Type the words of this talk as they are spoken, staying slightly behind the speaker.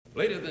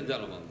Ladies and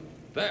gentlemen,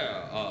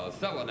 there are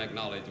seven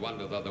acknowledged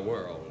wonders of the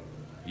world.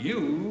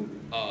 You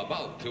are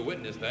about to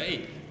witness the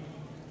eighth.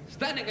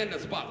 Standing in the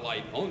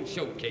spotlight on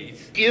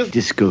Showcase is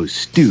Disco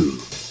Stew.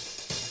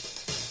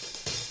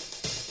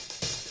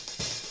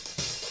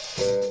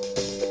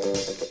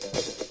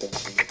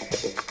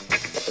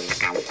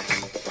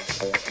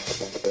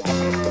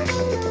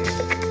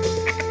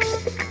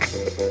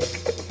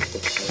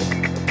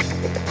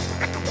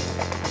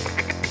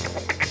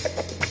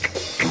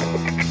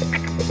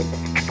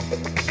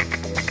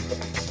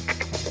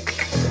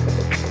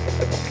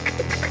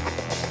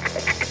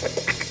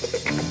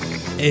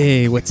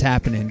 Hey, what's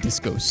happening?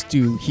 Disco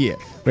Stew here,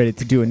 ready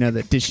to do another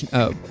edition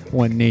of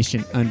One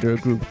Nation Under a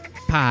Groove,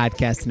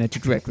 podcasting at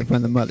you directly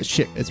from the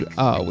mothership as we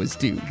always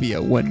do via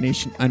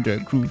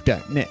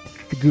onenationunderagroove.net,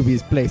 the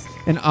grooviest place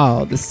in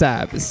all the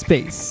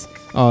cyberspace.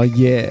 Oh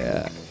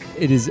yeah,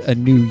 it is a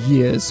new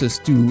year, so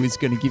Stew is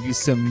going to give you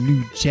some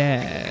new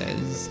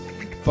jazz,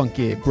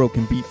 funky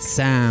broken beat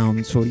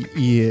sounds for your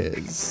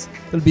ears.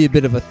 It'll be a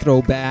bit of a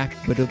throwback,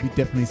 but it'll be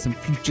definitely some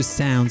future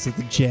sounds of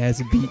the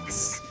jazz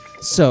beats.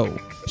 So,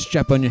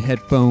 strap on your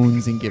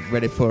headphones and get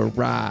ready for a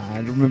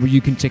ride. Remember,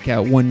 you can check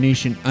out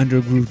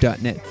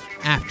onenationunderagroove.net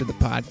after the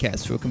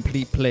podcast for a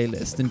complete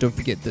playlist. And don't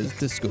forget there's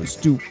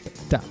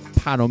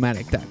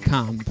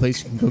discostew.podomatic.com, the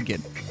place you can go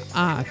get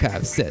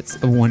archive sets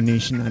of One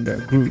Nation Under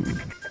a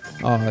Groove.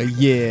 Oh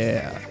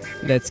yeah,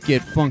 let's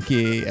get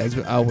funky as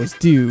we always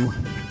do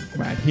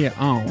right here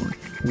on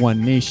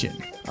One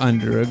Nation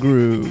Under a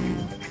Groove.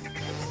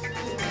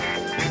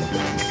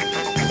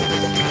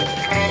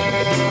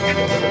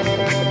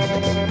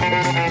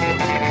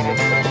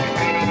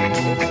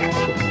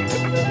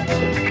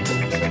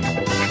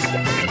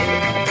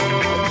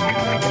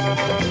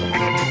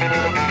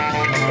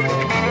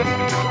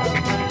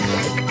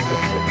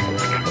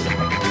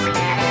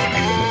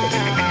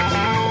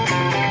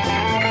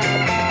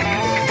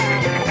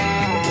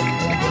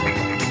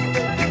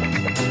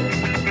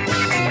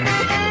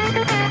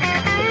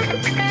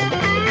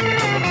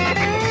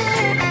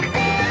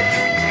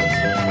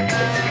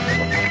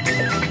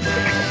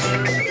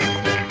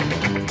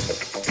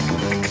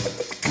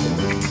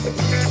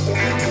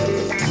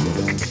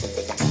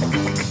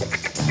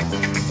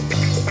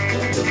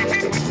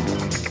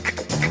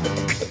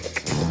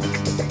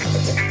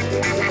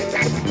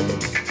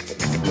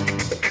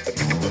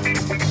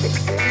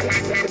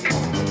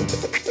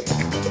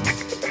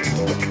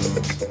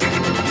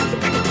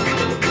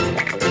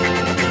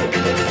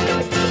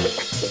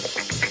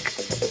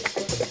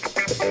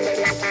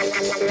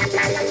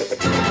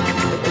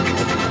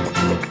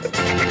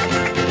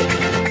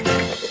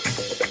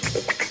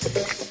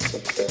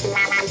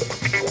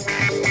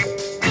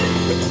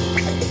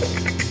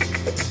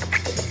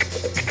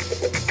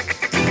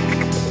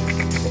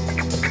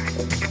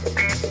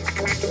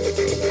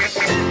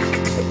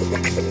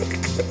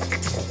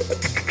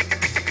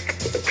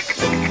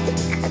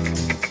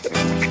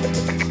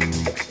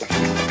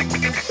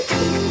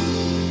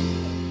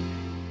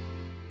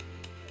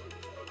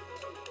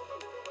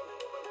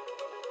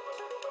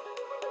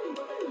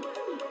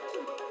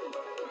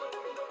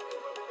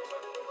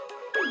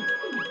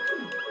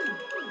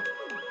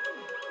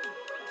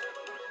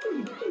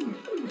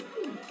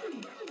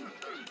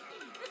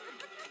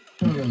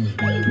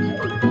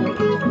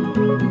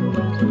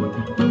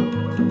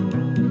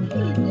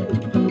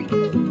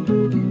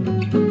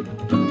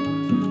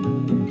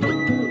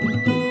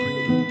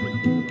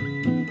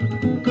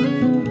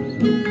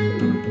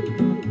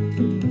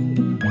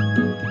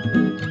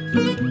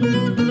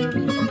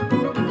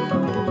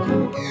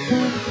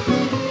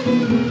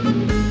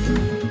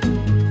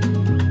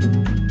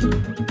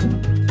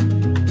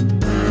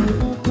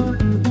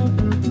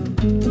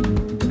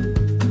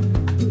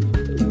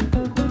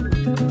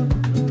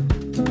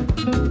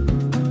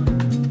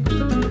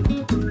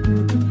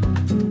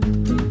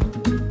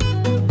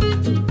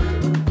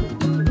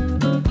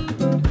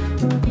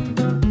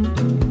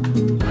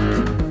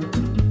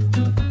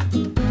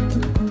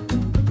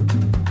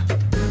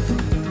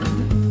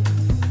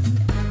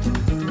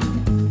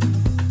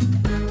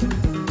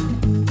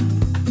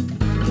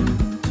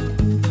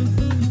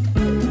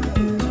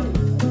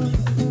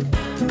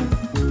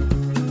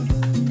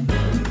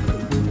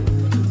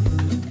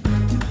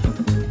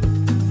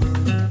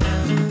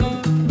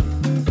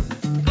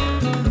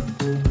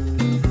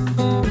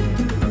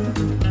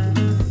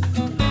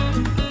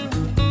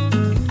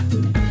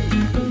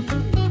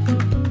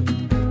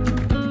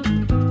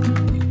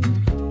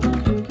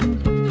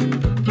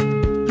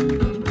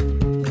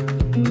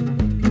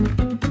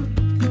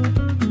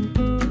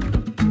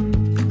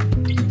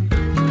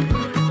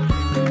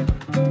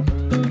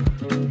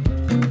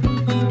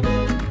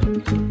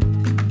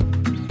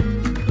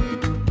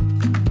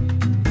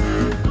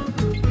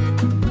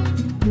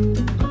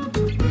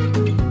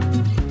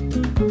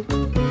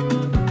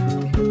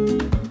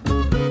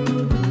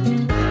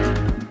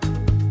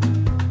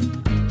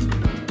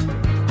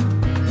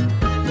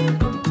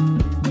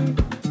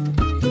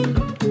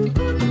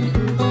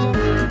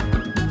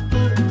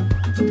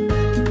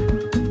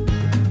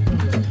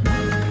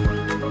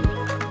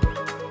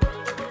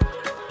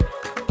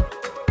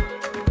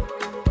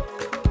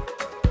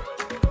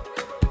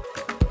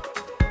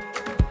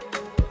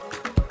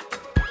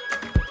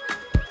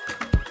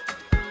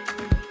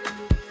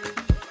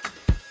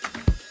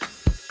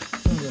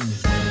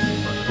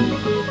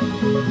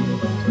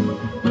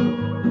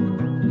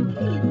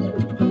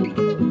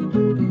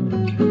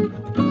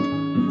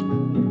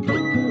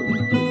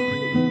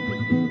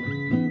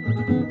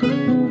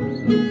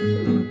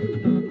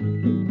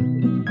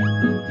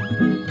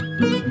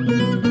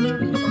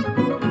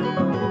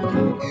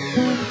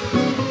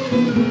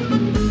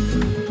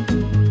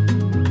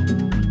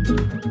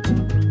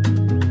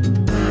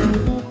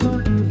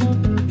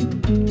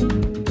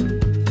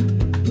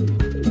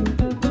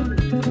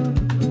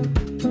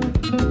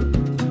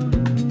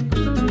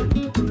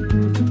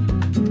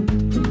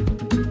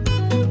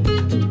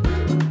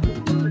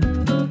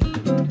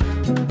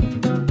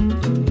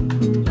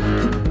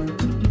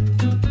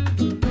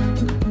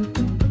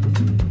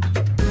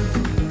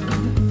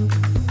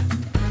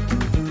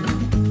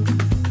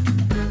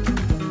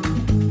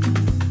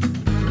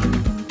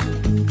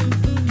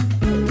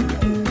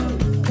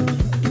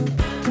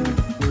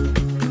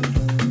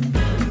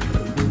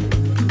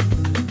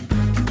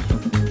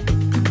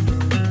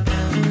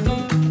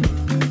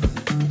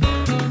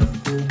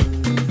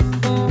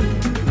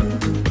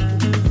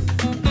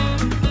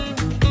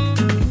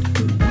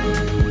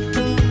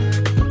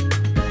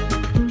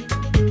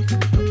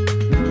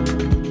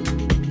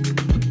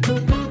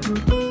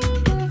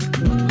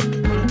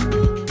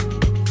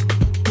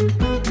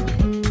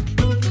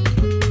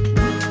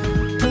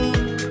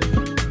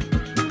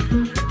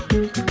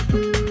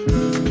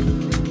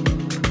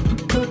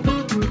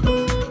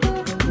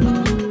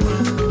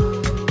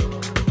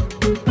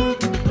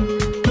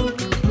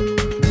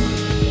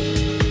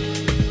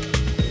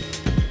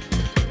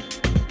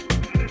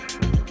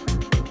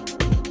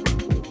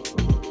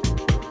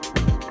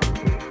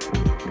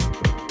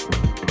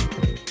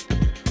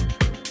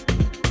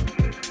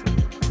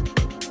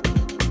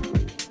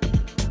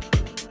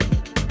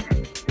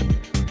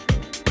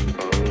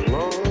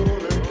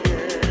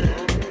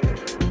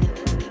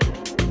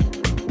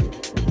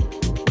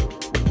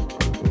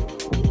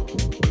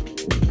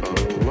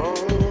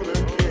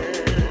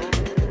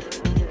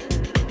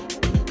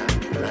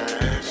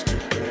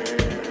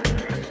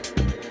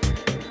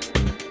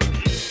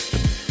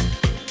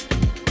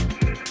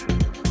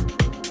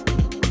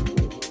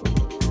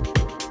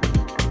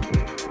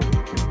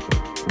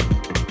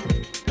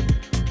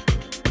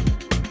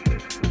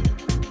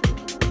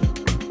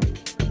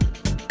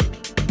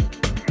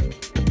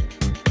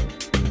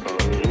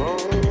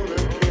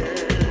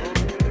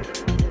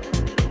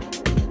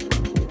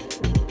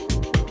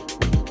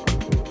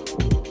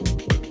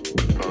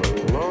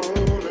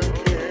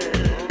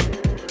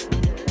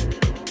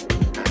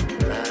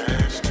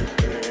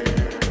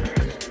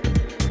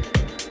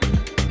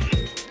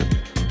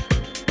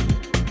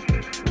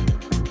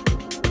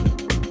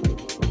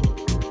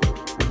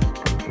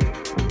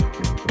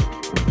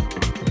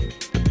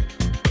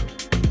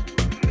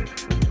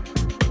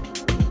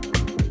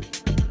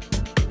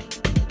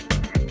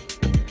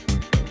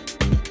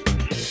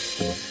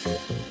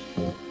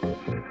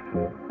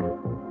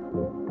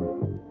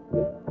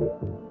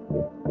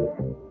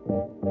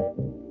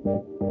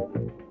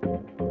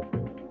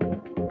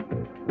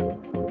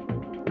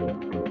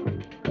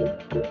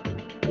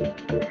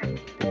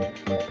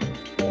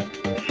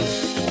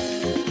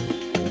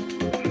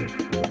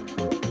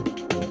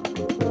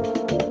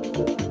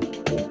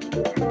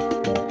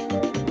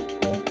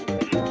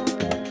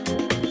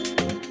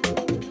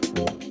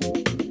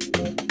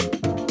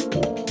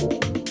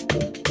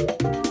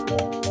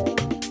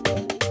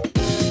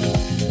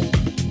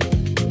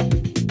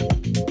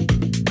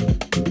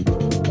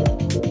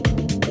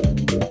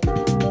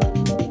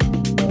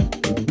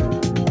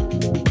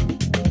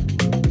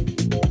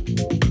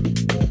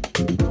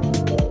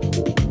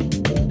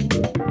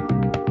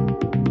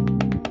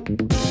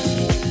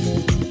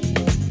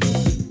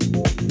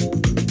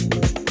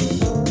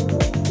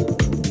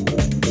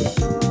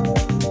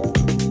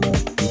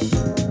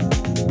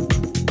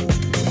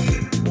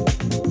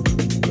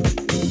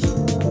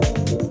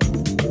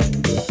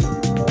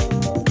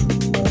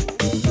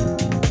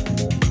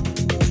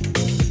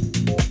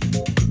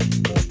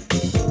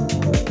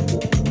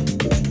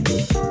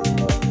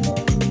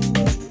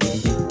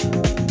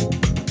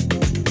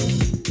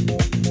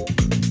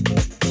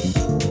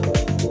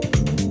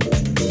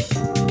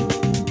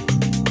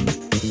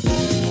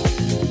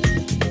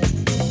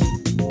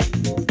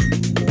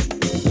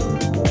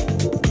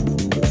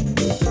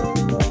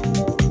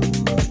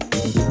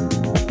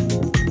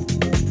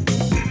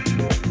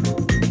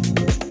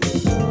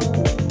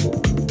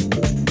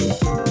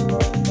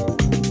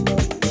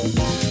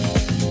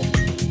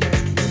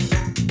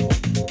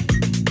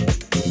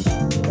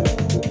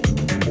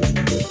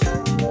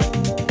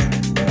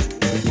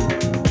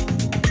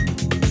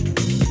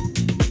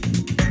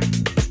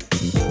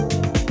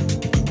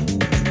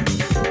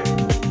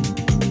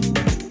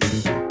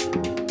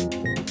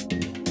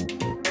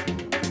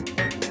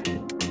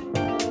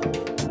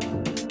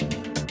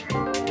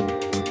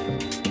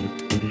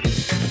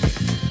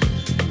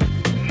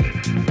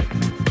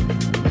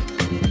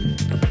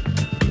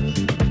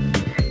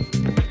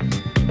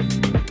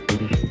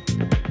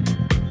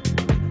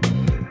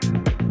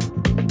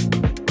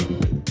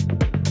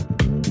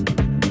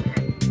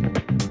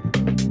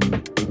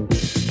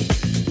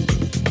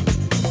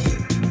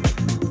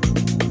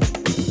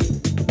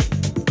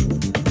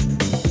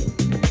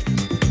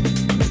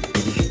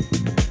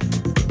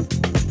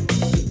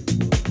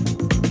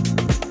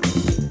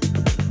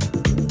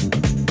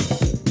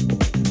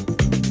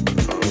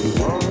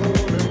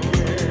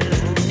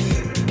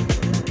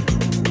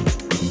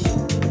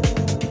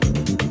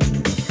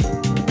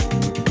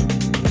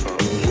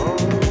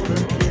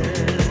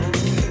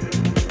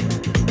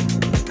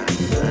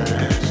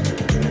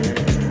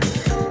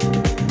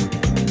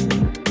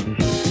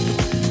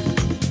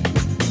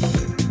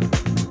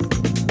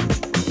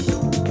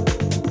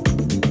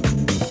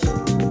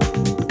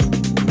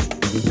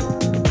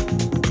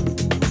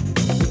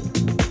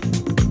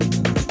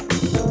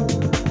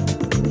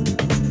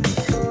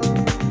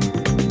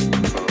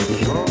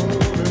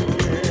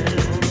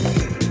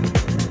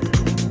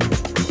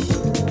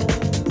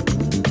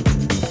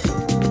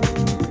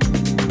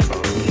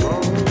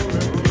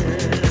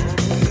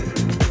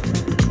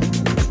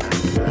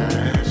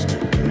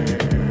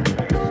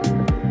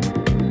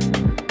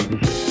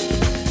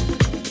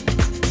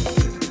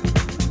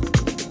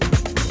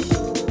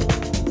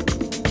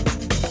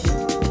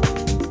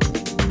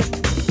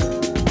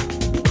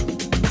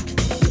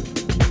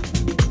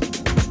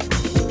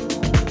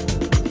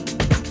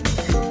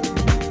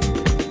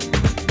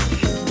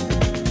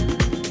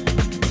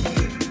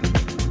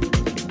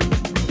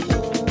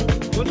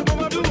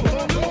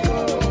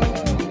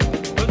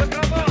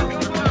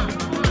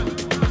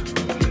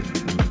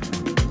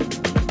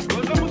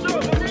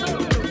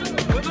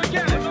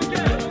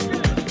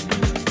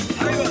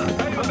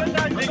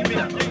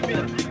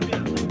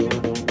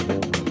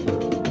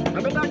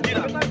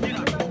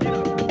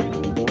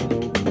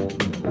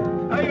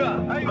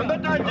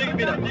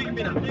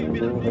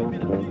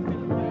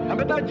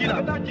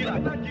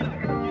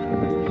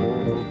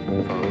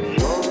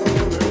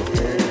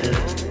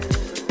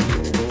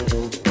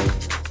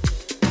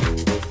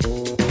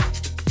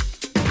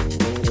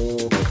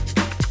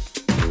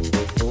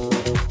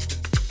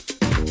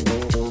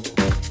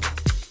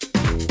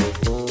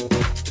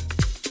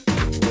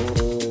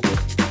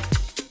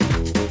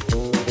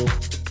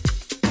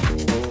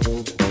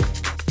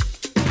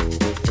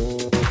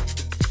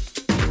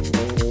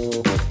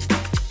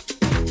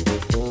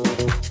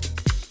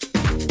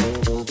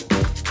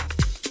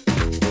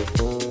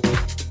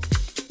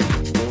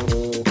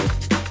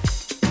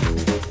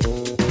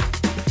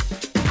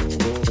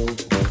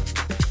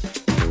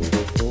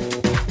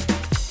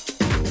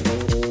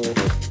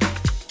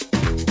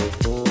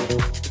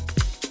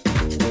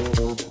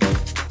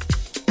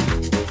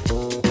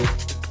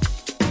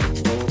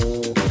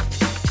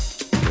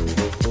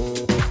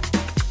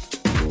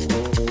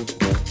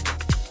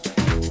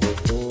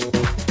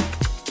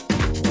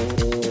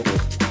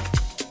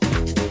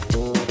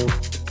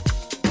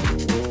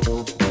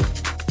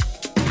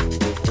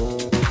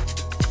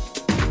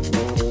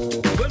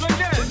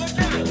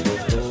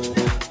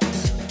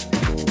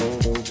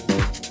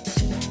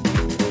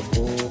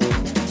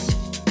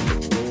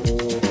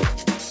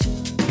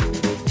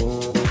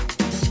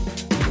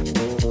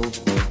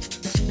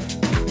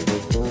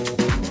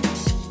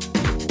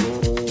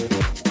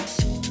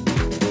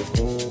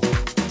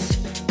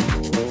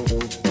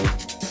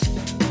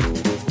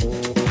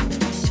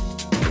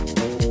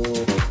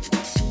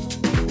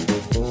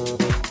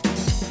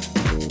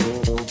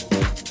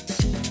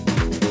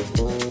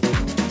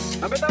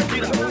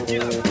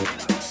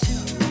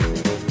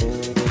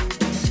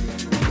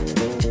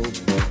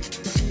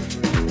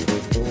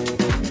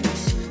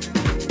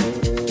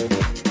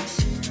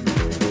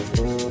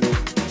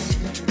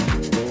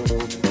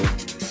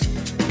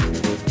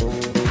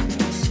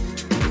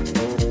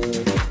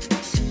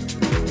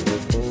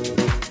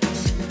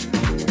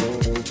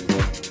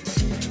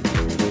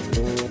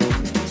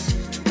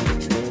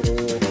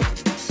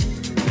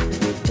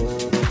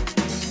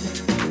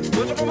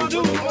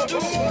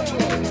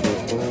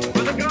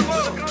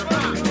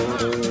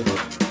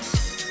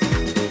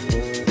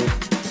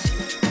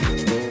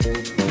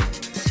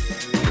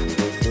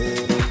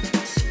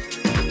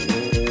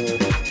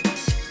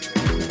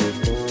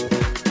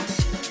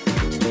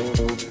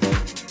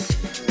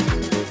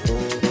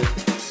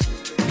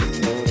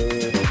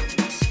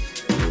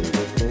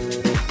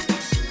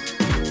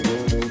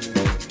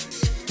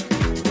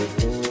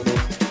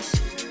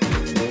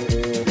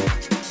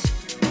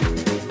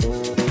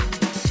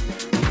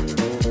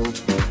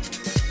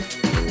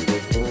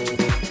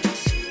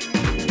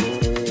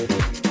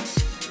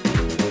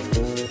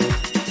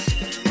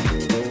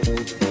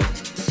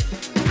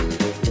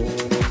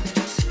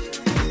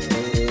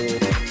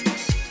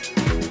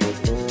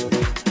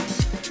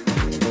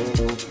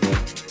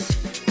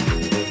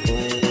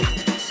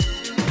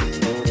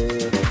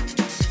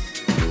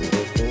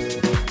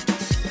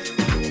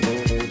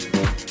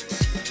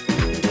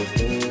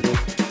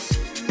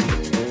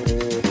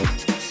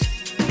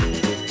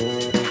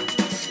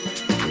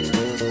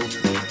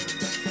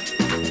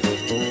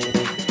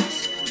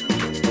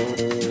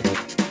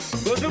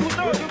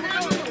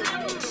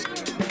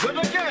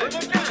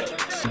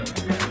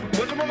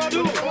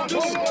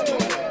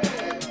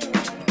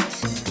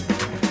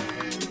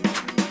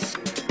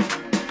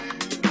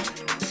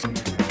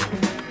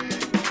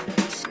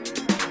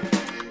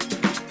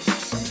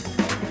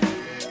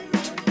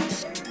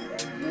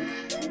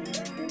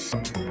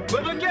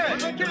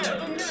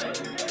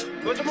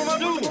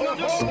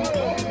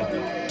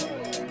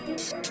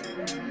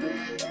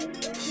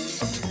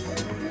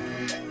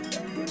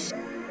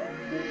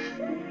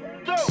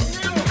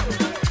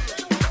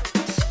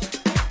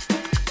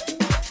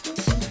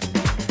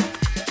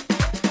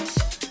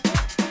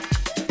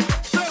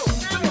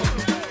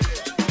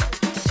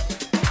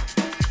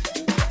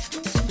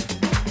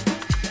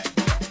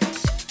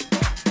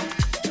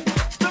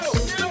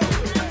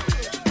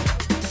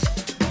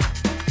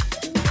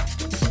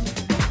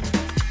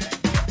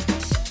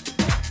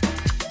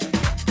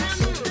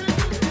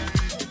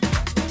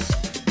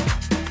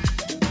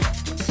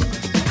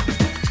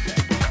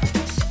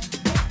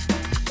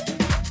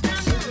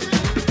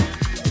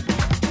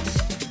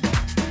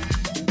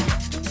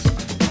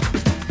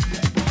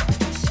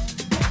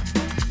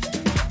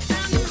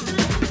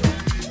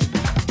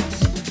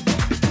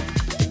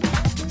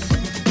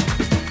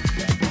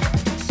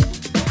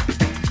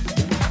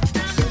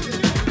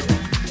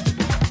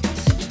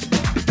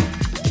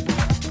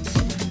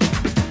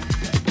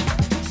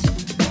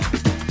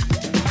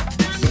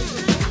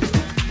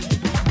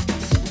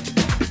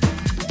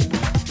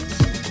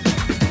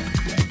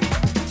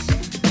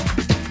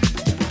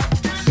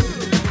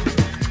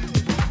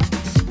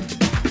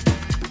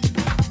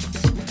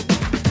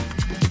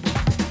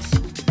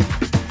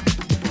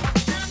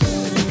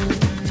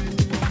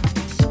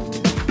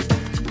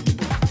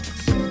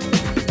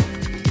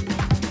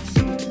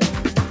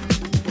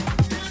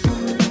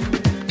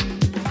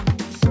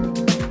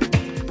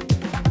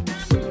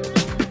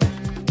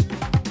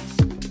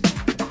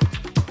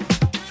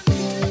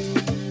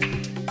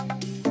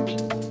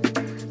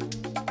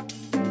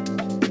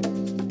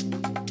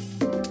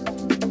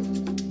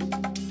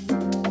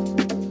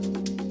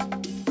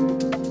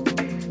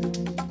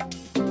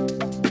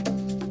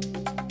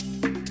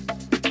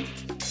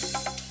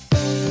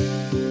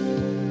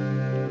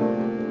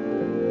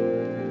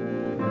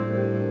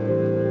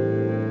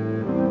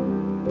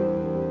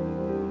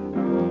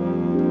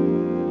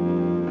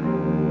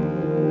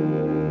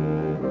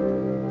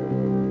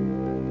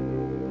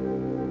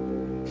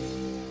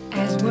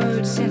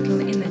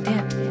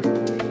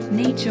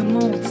 nature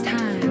molds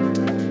time,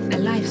 a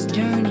life's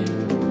journey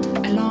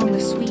along the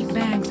sweet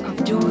banks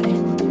of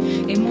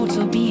Jordan.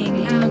 Immortal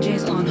being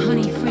lounges on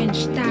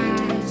honey-fringed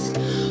thighs.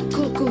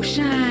 Cocoa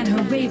shine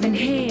her raven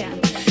hair,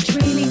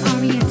 trailing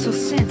oriental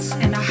scents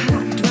in a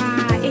hot,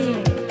 dry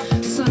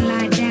air.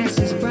 Sunlight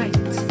dances bright,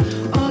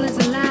 all is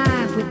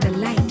alive with the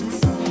light.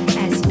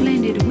 As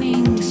splendid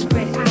wings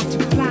spread out to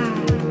fly,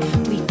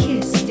 we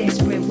kiss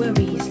desperate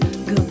worries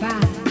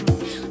goodbye.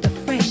 The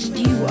fresh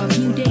dew of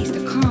new days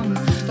to come,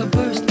 the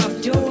burst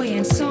of joy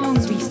and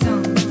songs we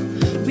sung.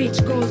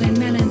 Rich golden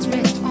melons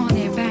rest on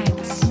their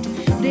banks.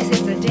 This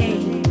is the day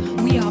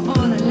we are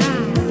all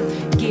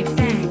alive. Give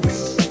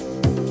thanks.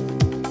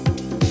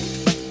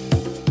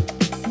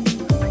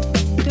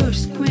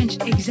 Thirst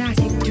quenched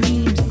exotic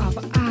dreams of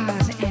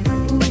ours and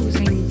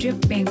oozing,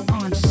 dripping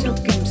on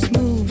silken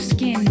smooth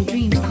skin.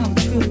 Dreams come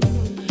true.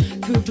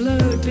 Through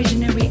blurred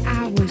visionary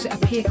hours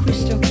appear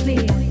crystal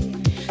clear.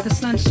 The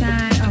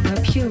sunshine of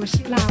her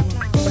purest flower.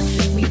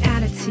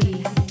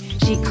 Reality,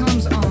 she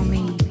comes on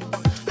me.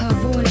 Her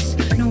voice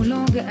no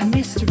longer a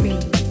mystery,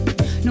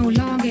 no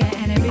longer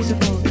an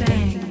invisible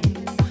thing.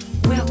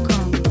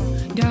 Welcome,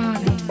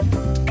 darling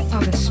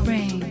of the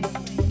spring.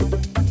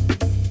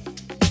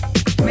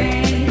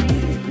 Rain,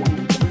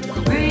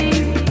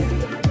 rain,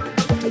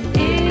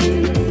 in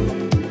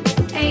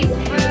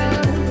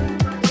April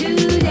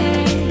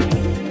today.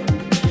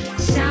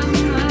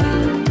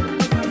 Summer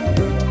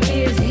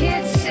is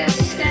here to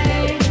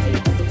stay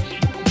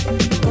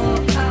for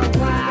a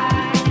while.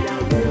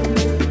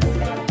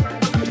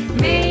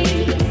 May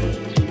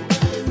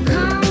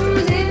come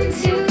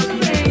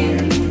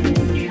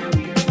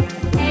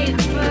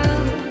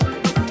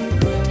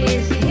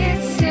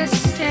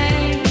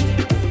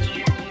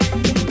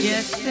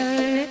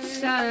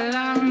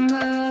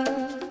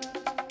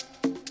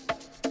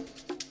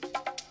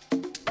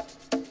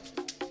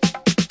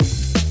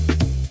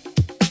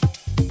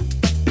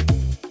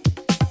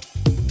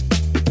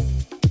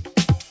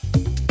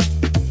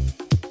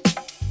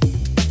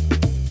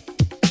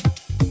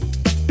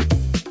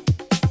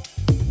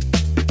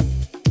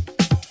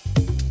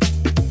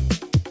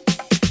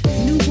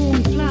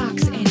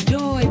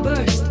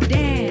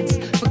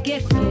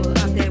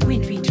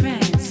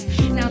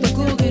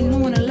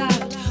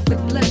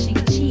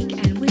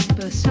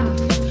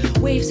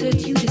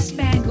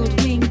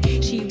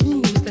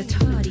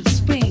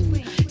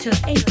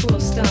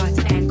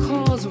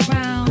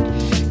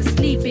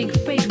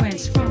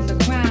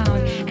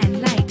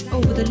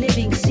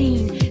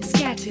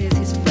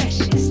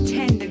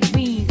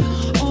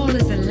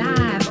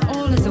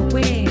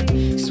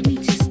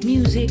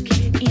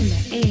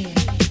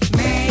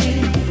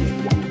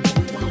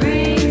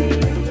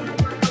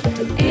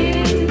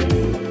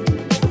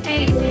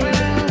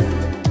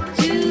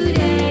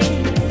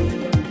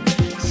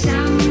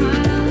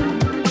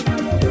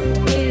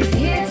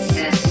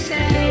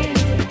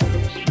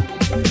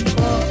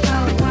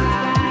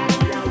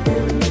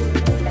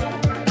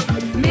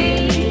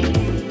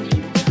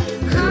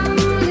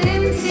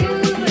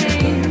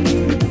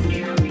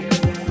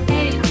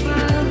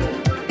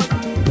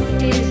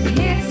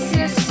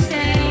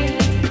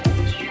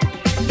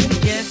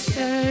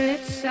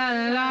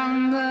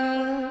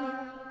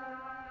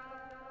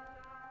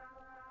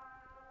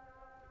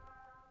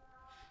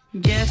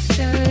Just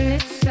a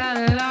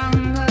little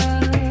longer.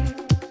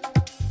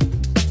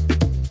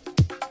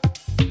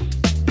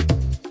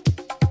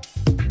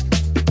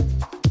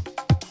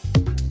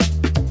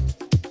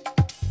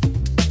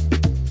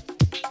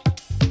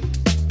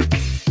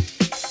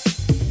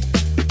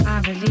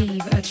 I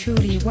believe a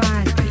truly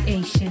wise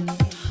creation,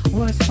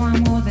 worth far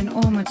more than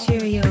all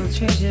material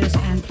treasures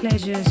and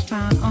pleasures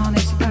found on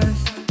this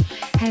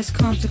earth, has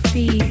come to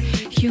feed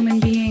human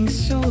beings'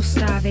 soul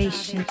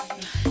starvation.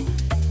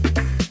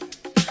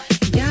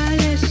 Your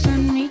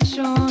lesson reach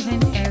all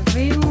and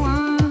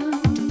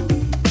everyone,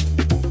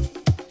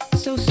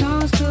 so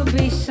songs could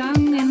be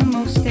sung in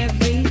most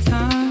every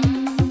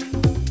tongue.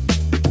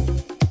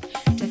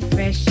 The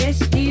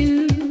freshest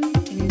dew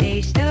in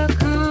days to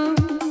come,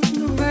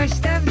 the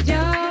burst of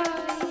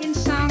joy in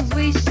songs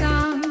we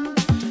sung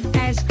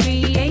as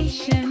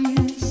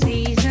creation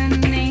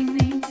seasoning.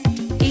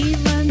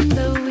 Even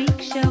the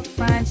weak shall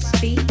find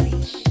speech.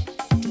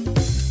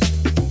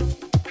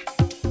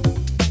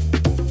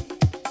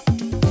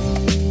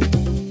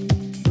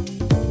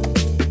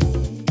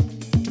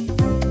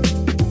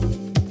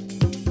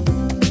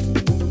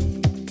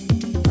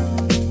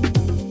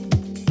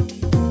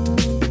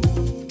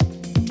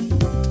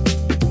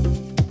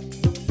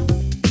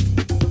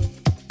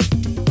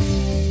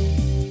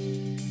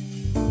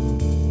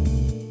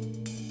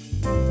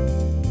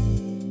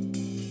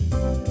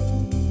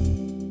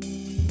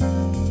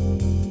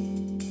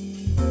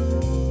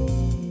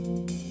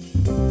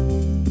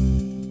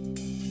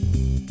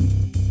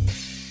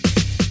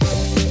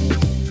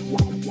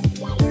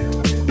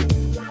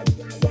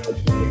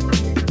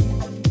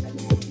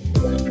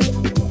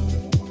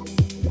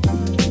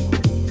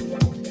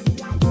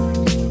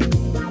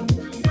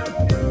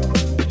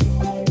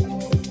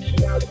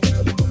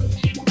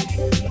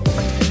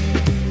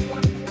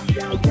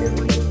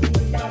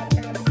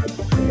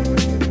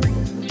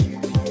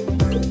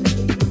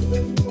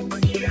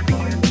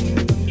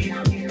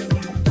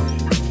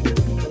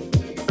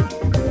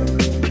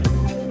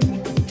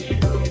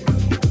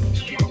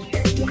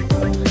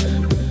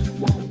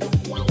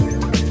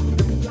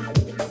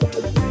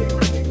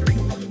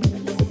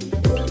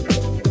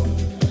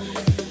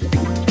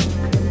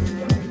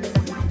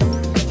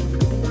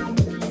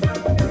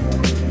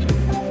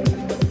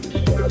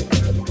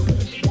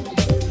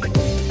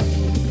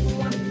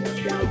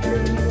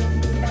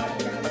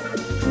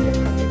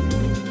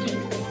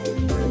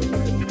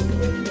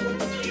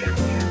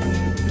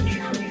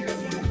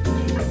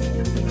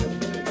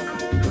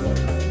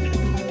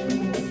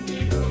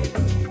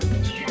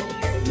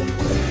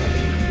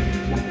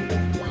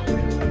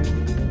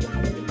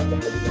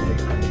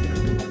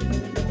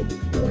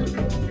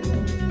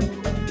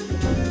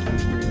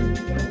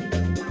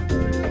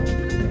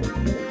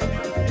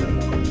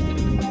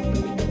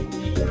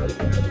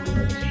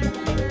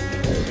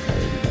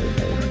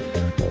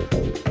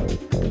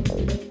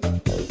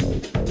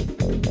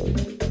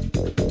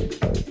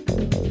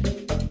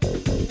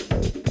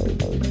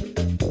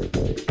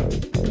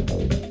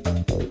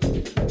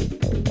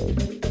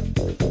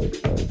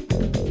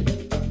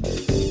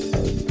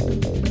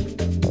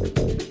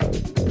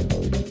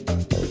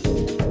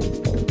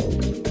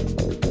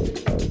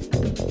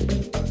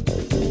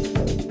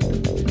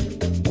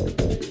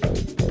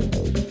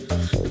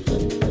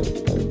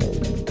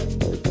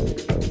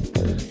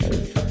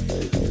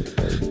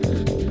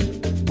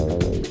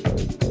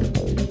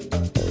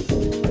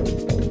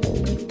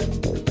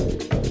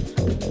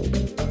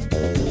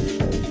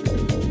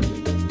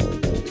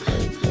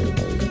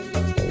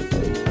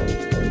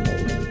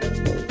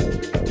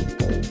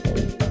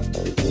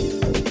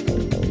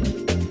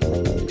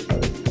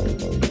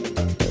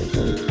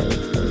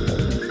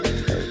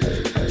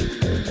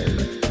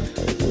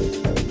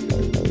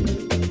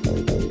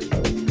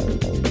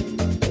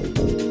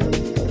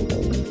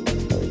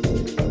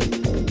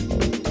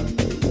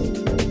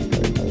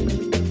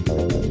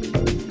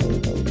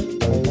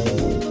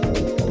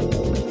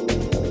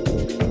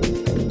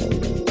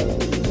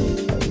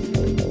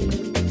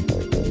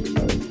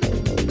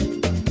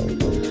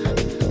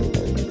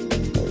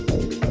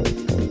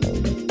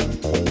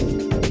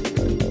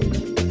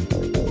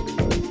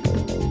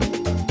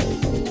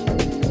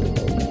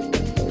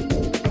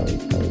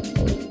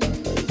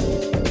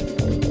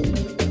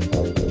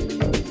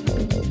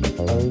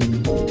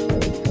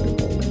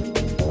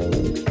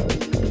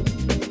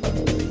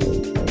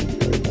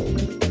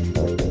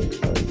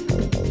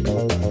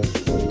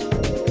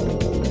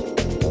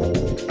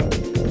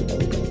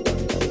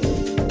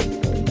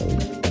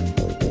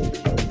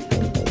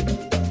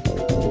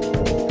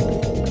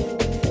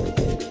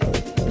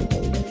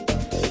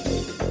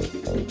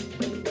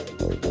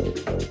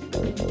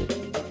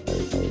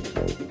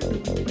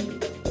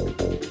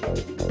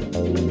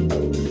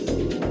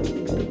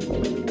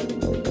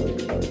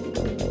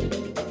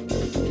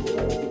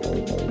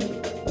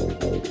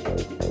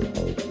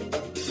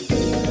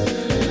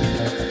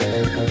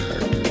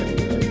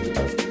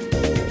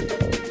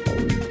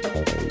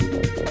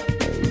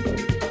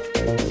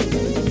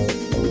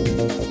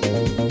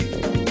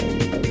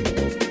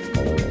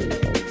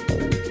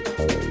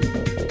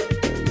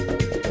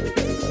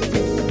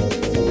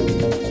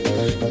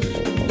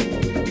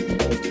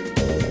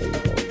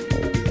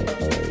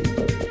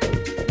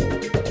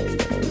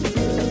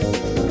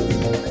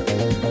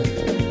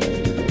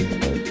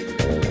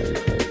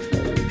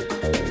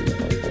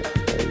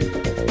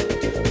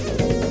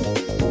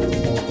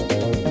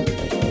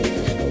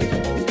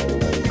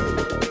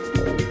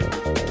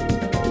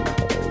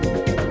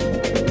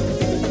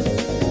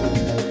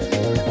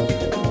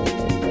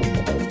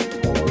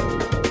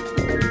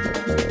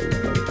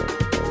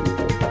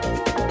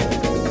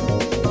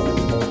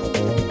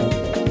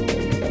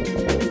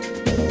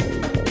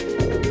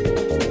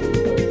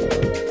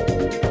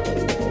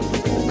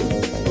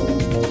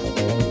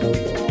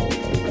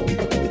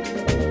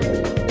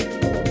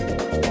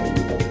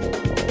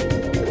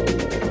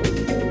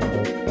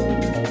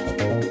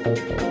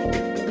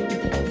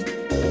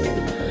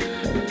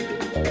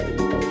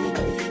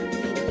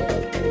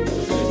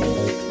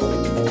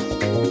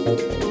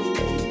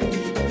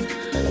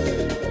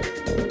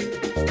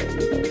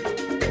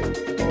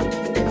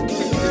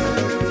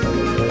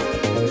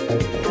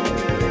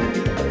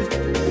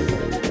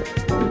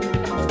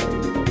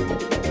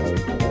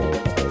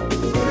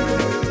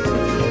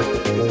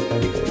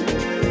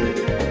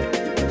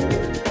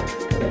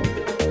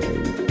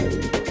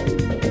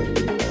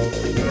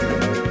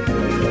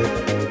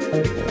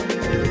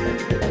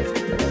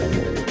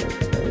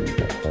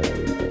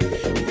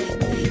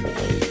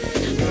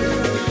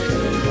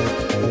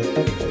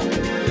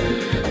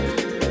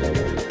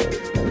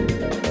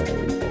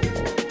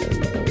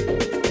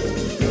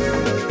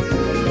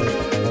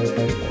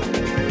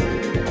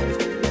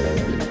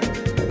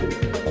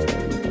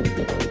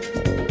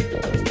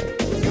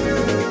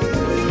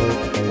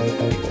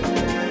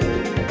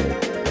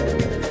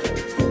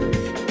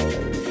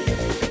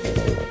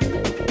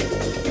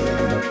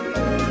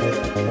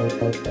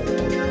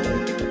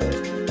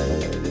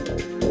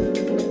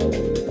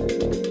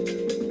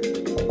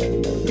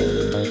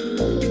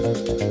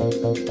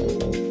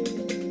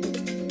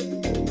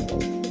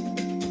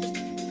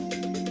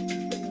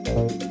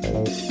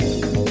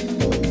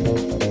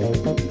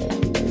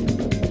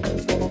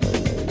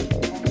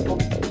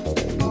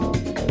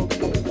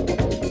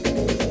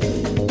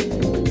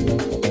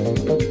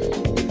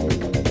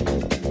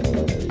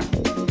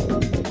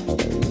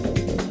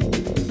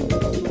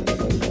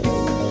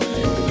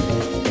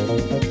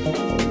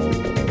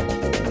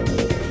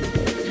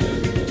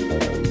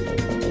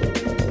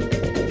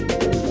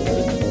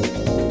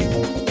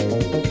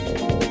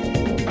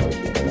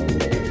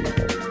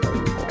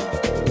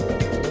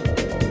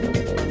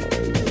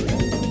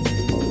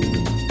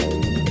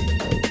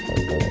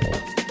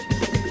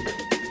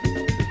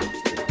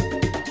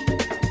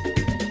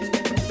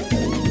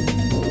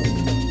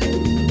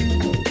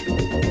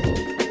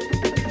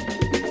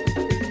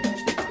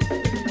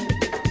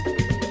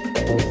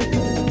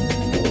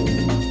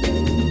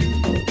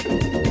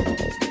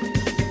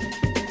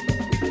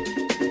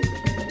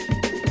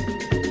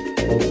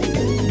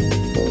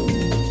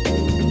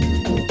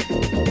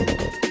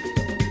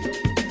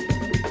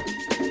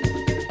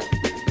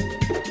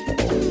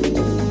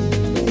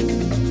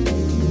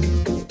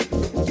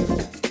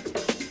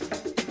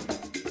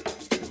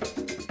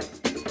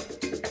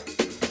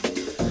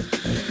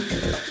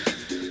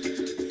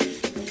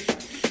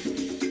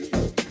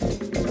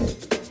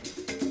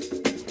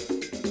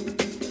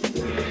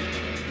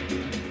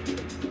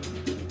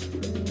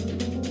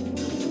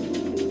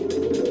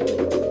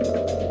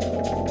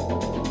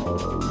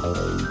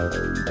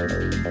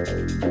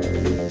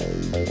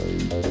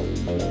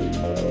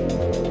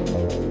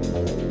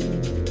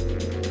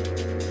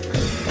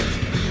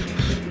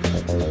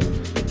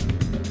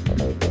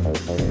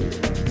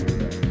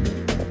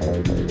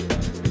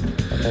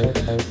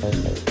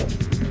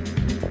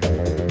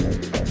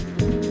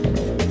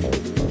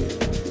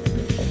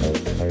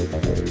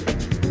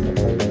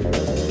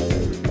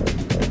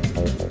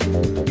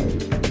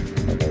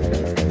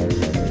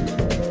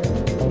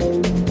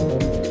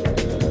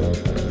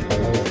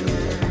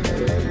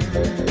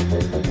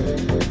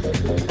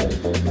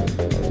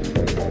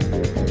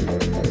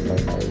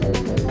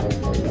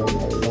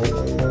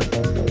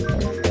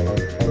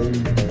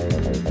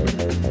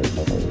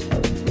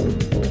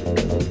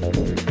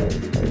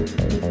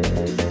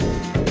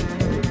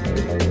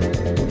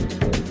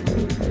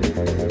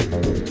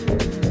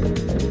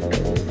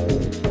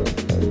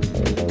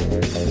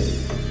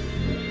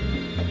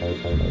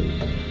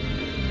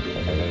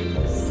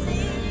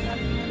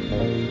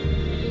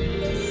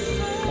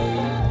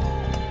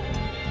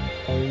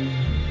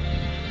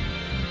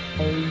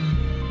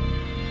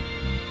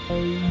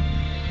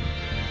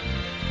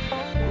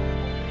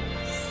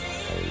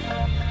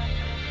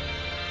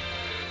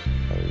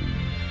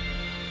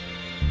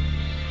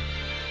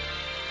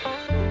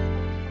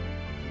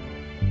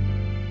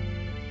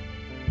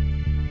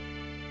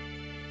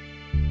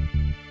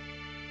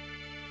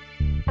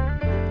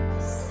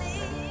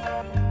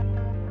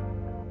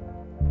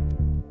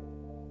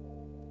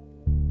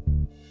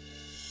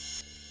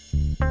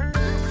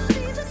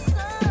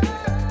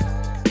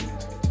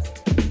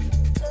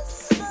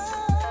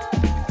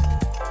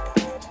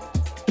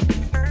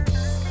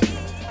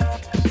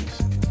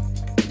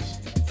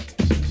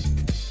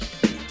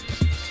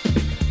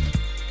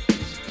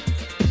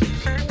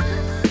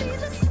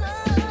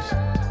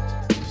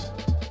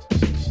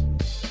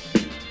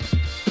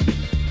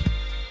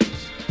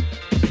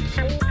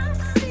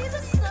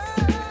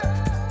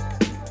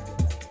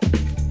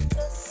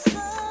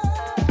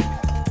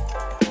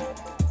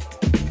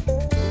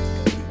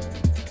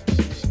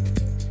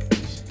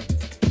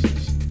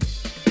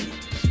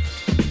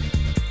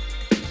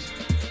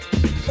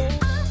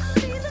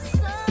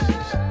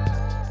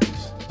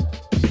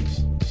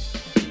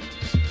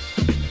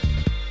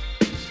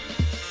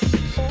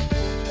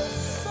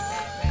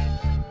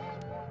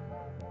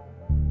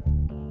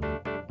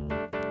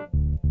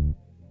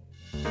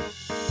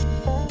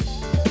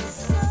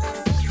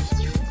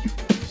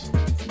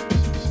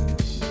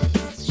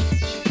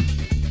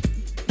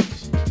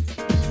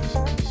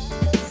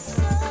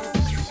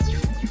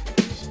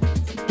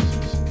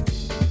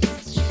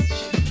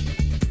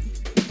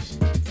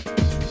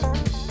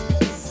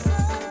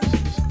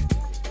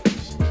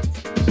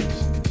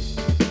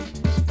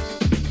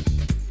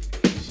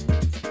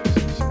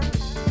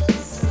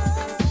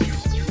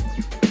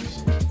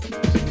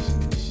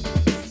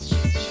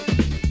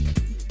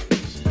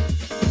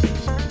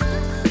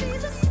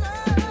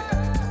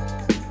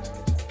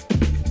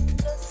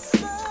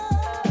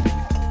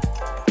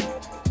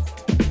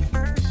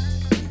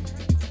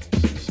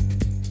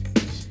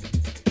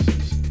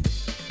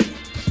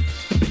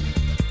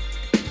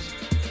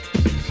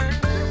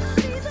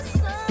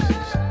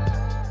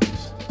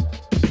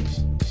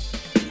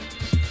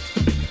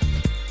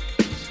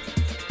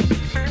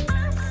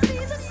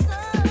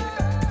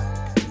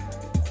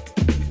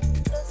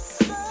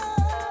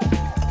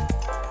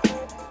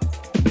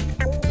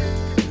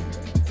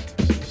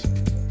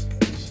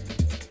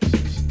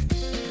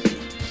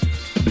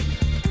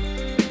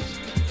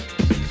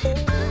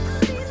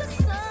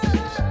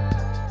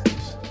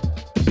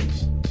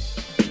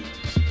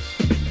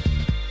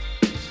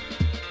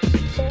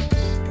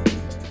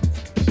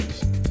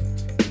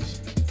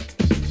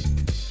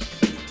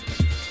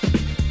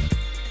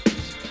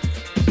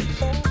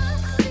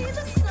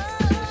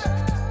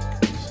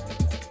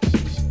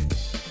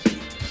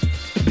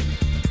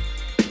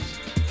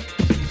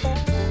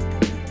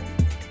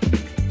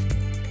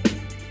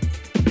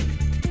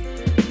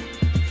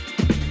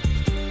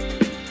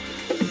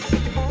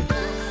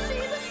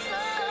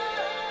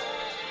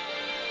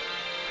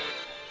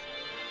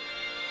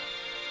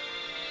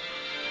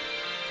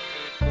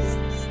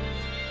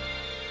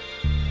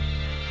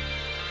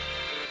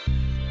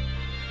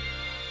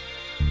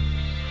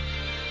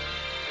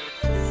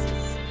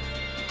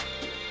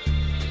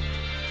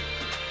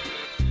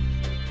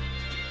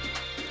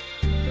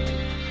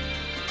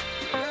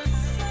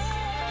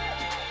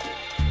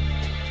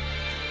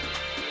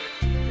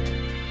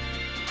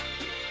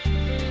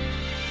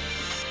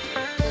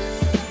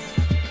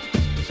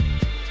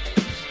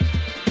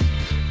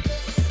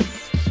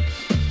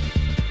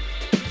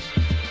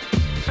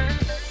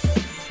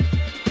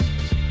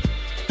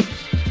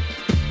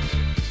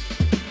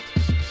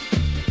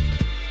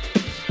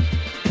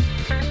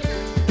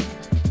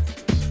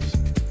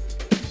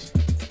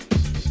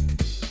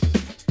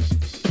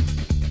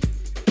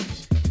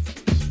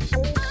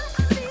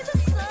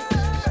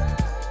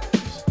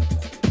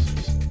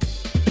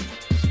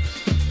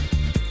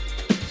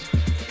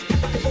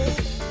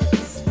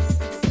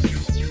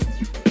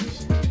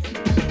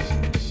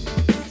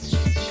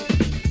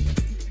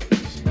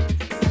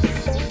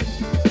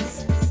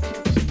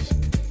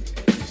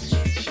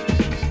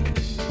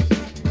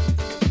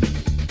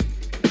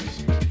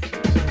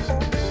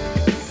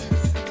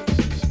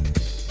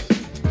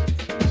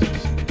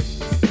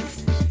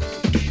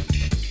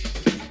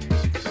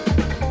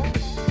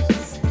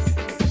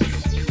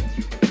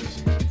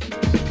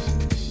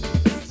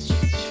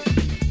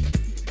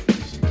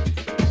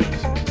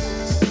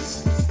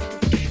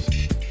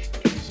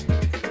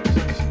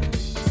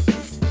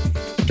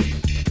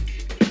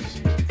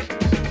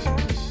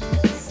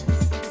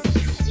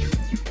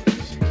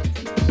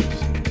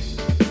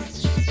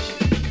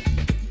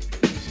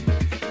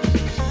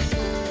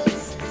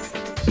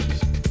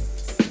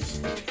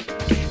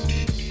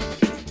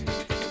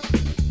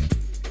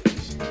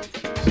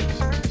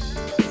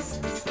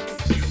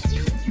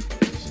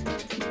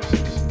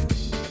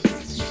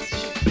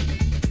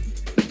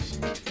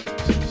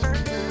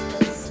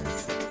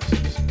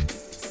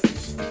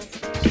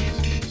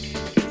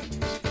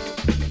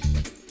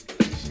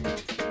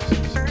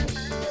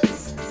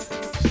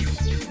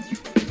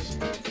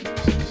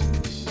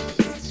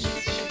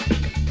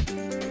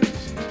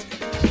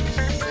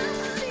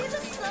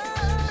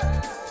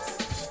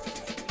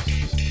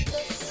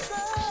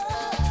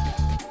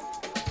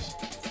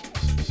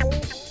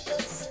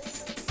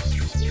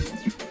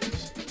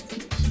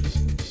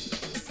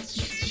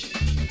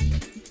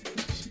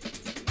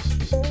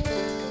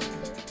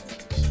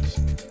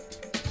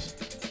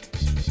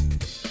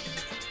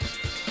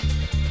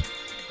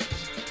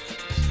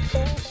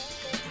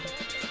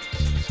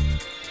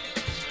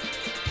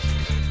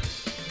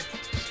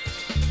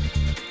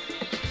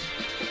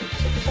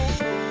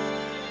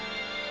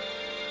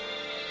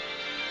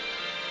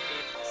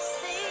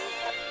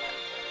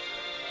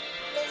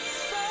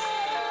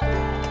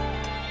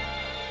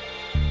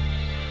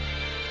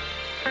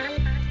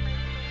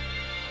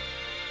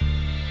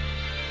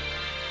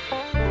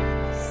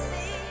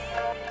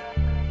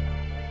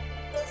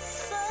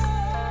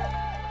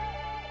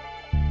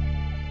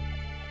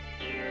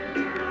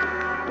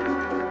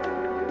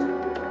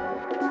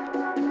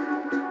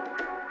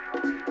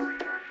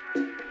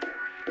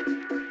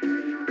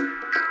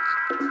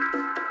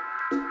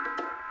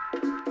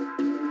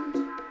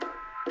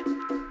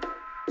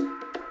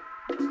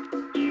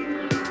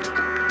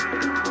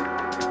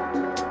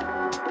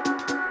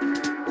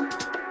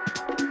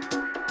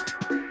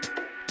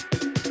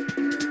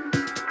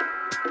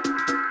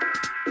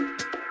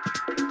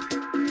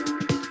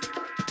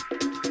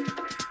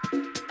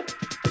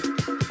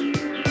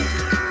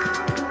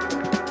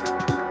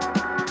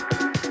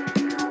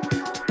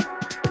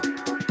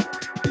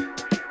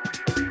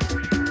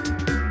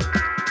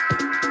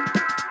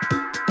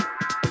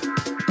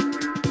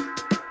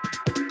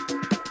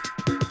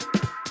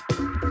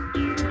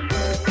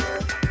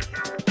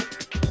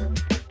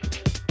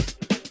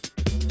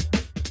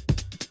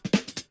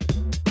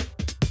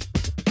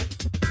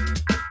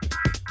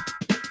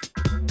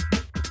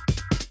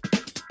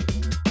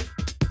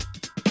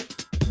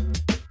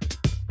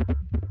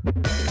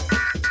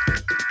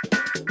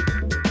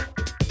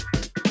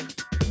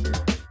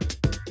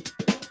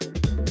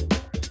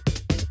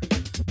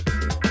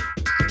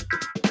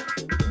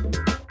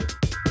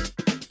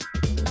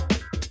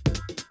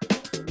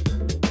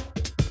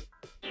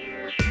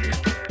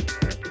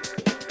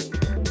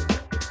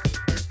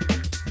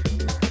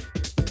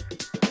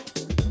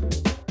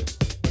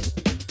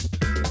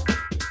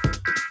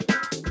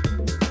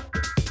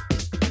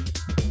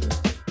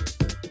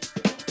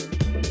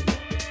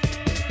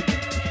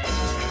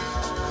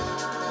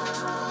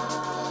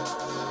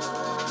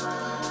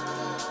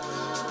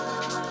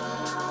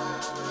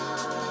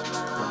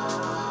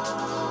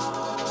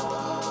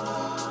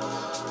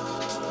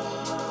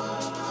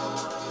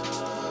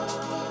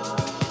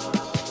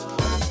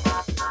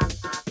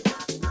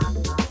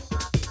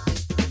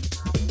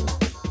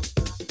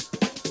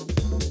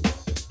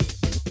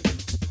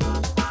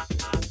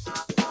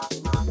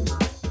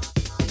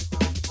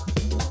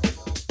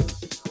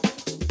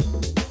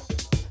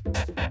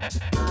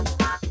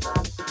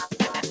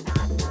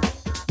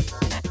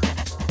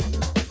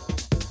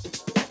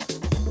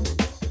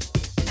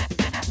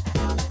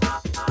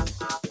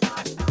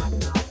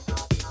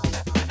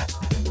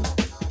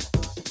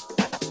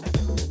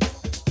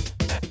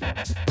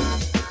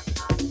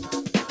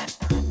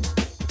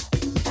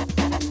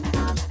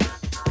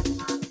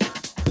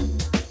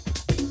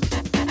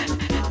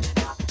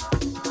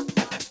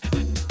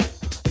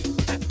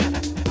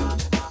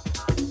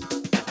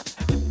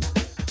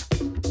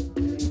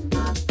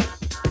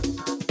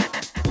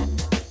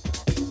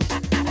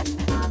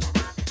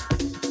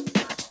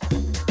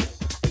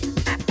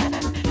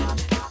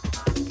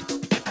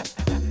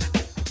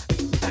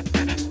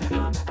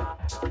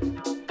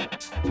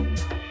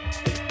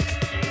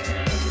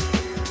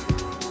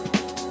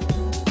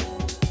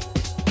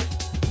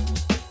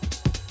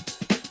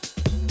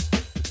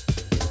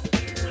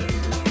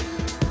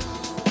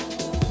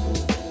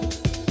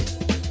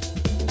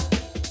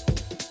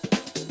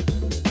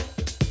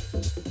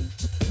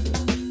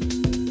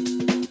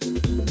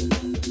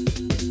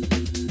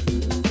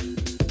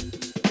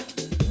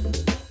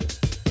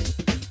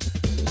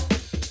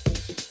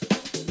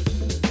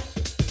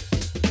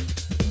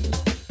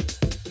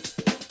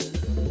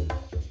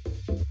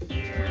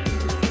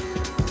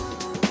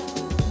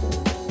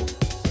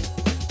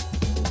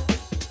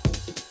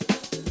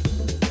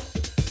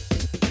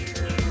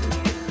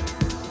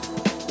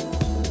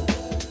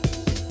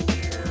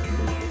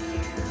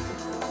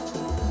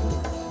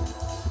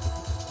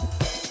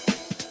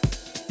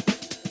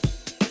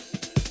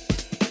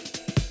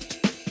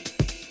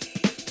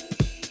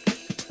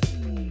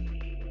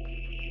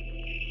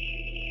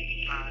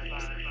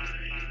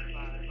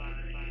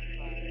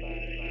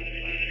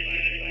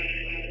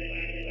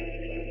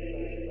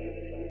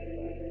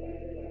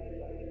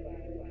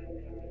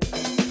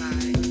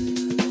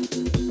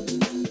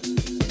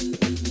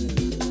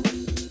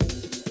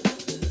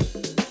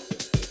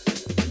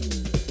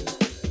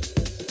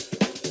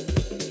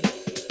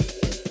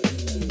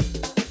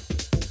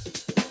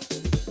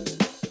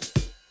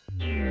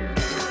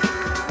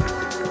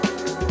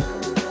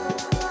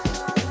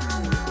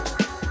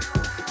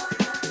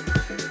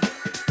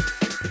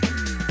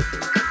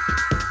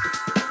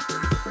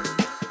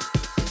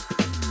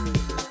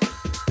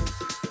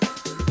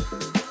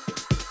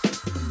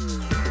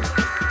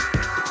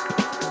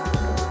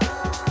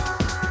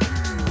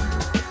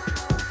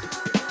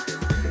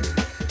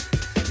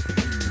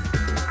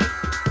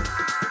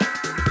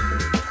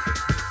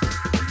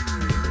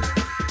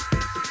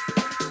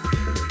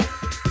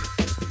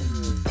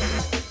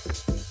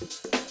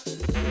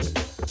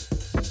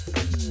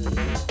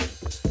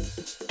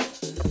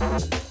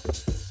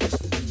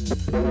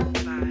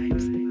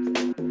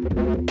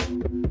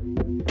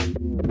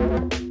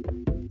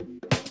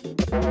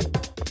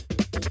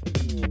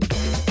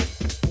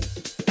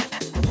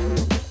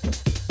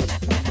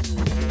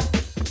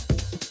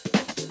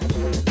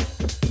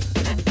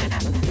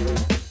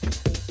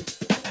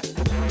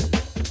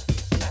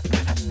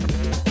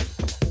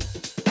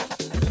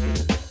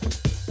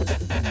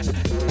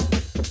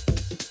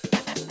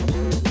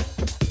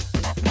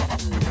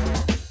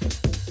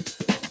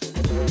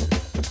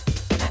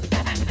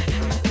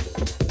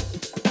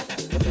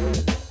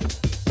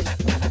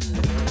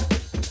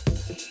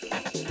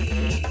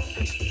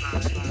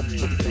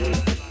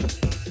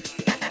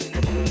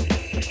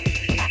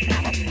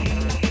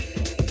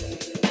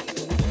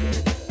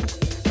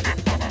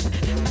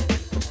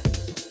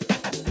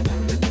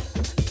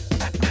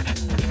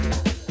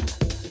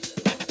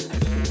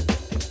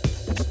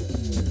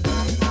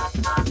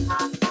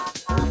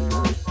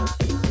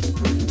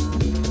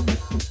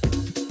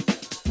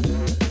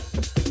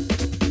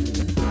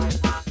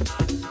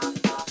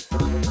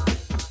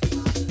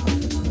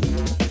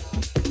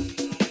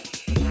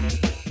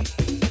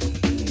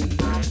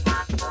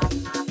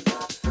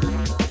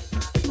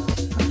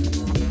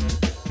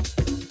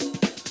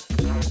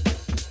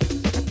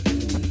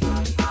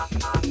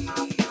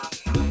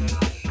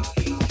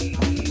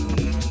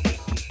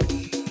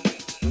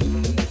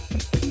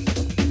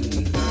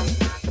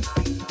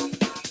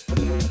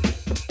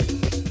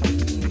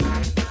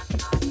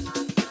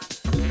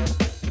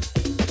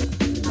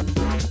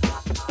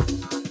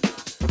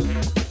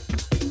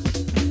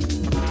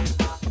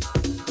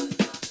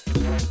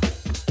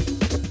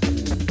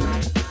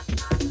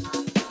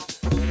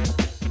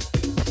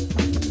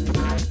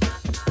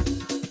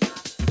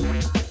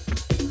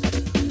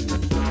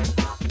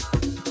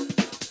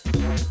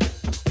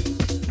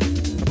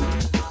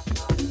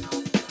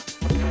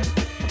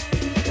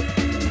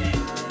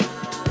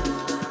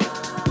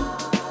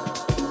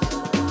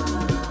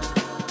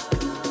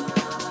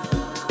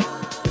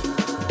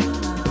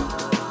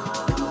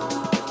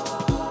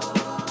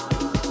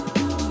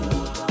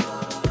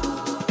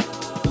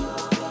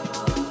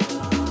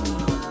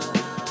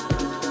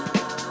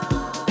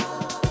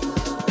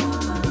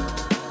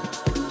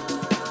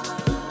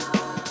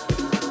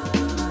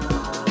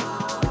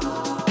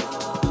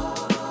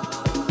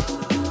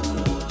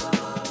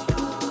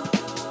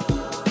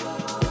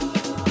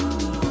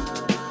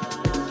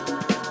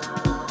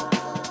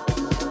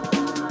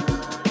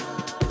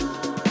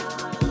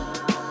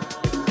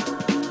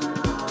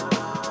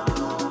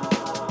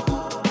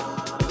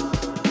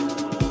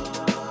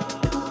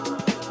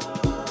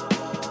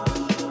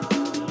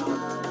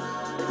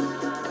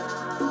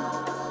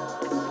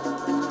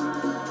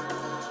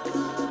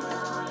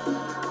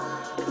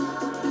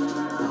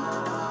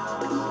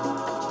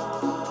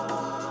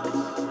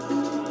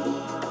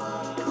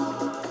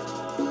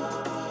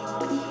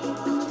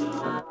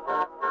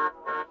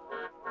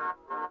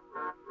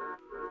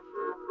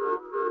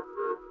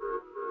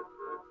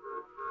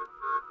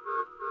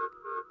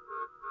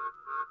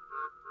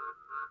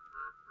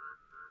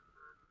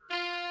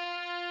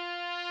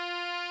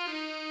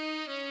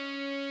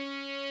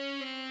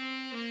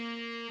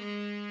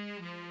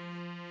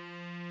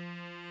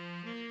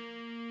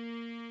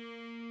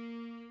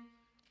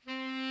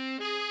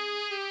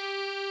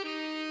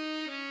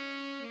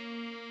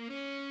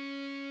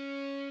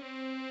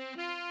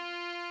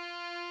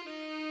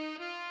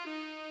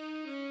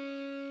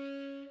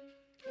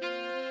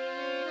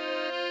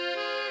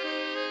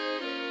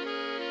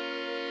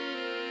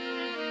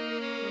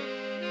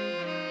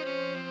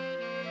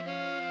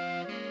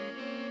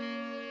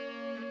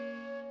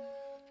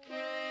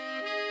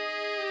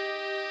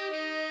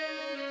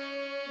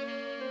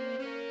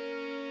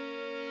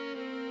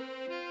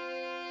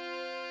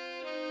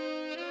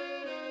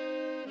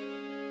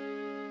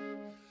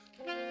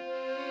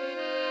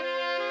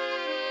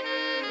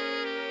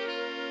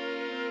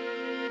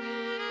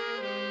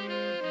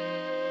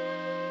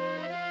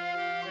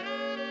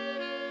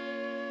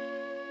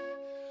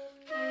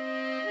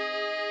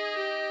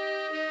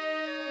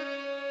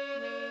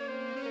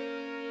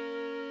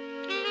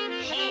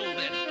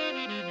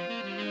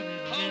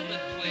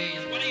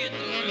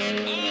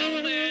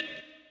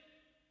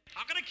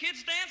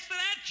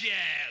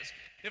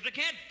 If they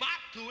can't bop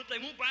to it, they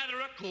won't buy the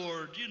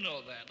record. You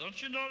know that.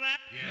 Don't you know that?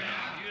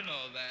 Yeah. You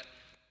know that.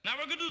 Now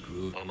we're going to do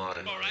Groove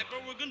Armada. All right,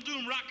 but we're going to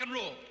do rock and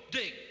roll.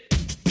 Dig.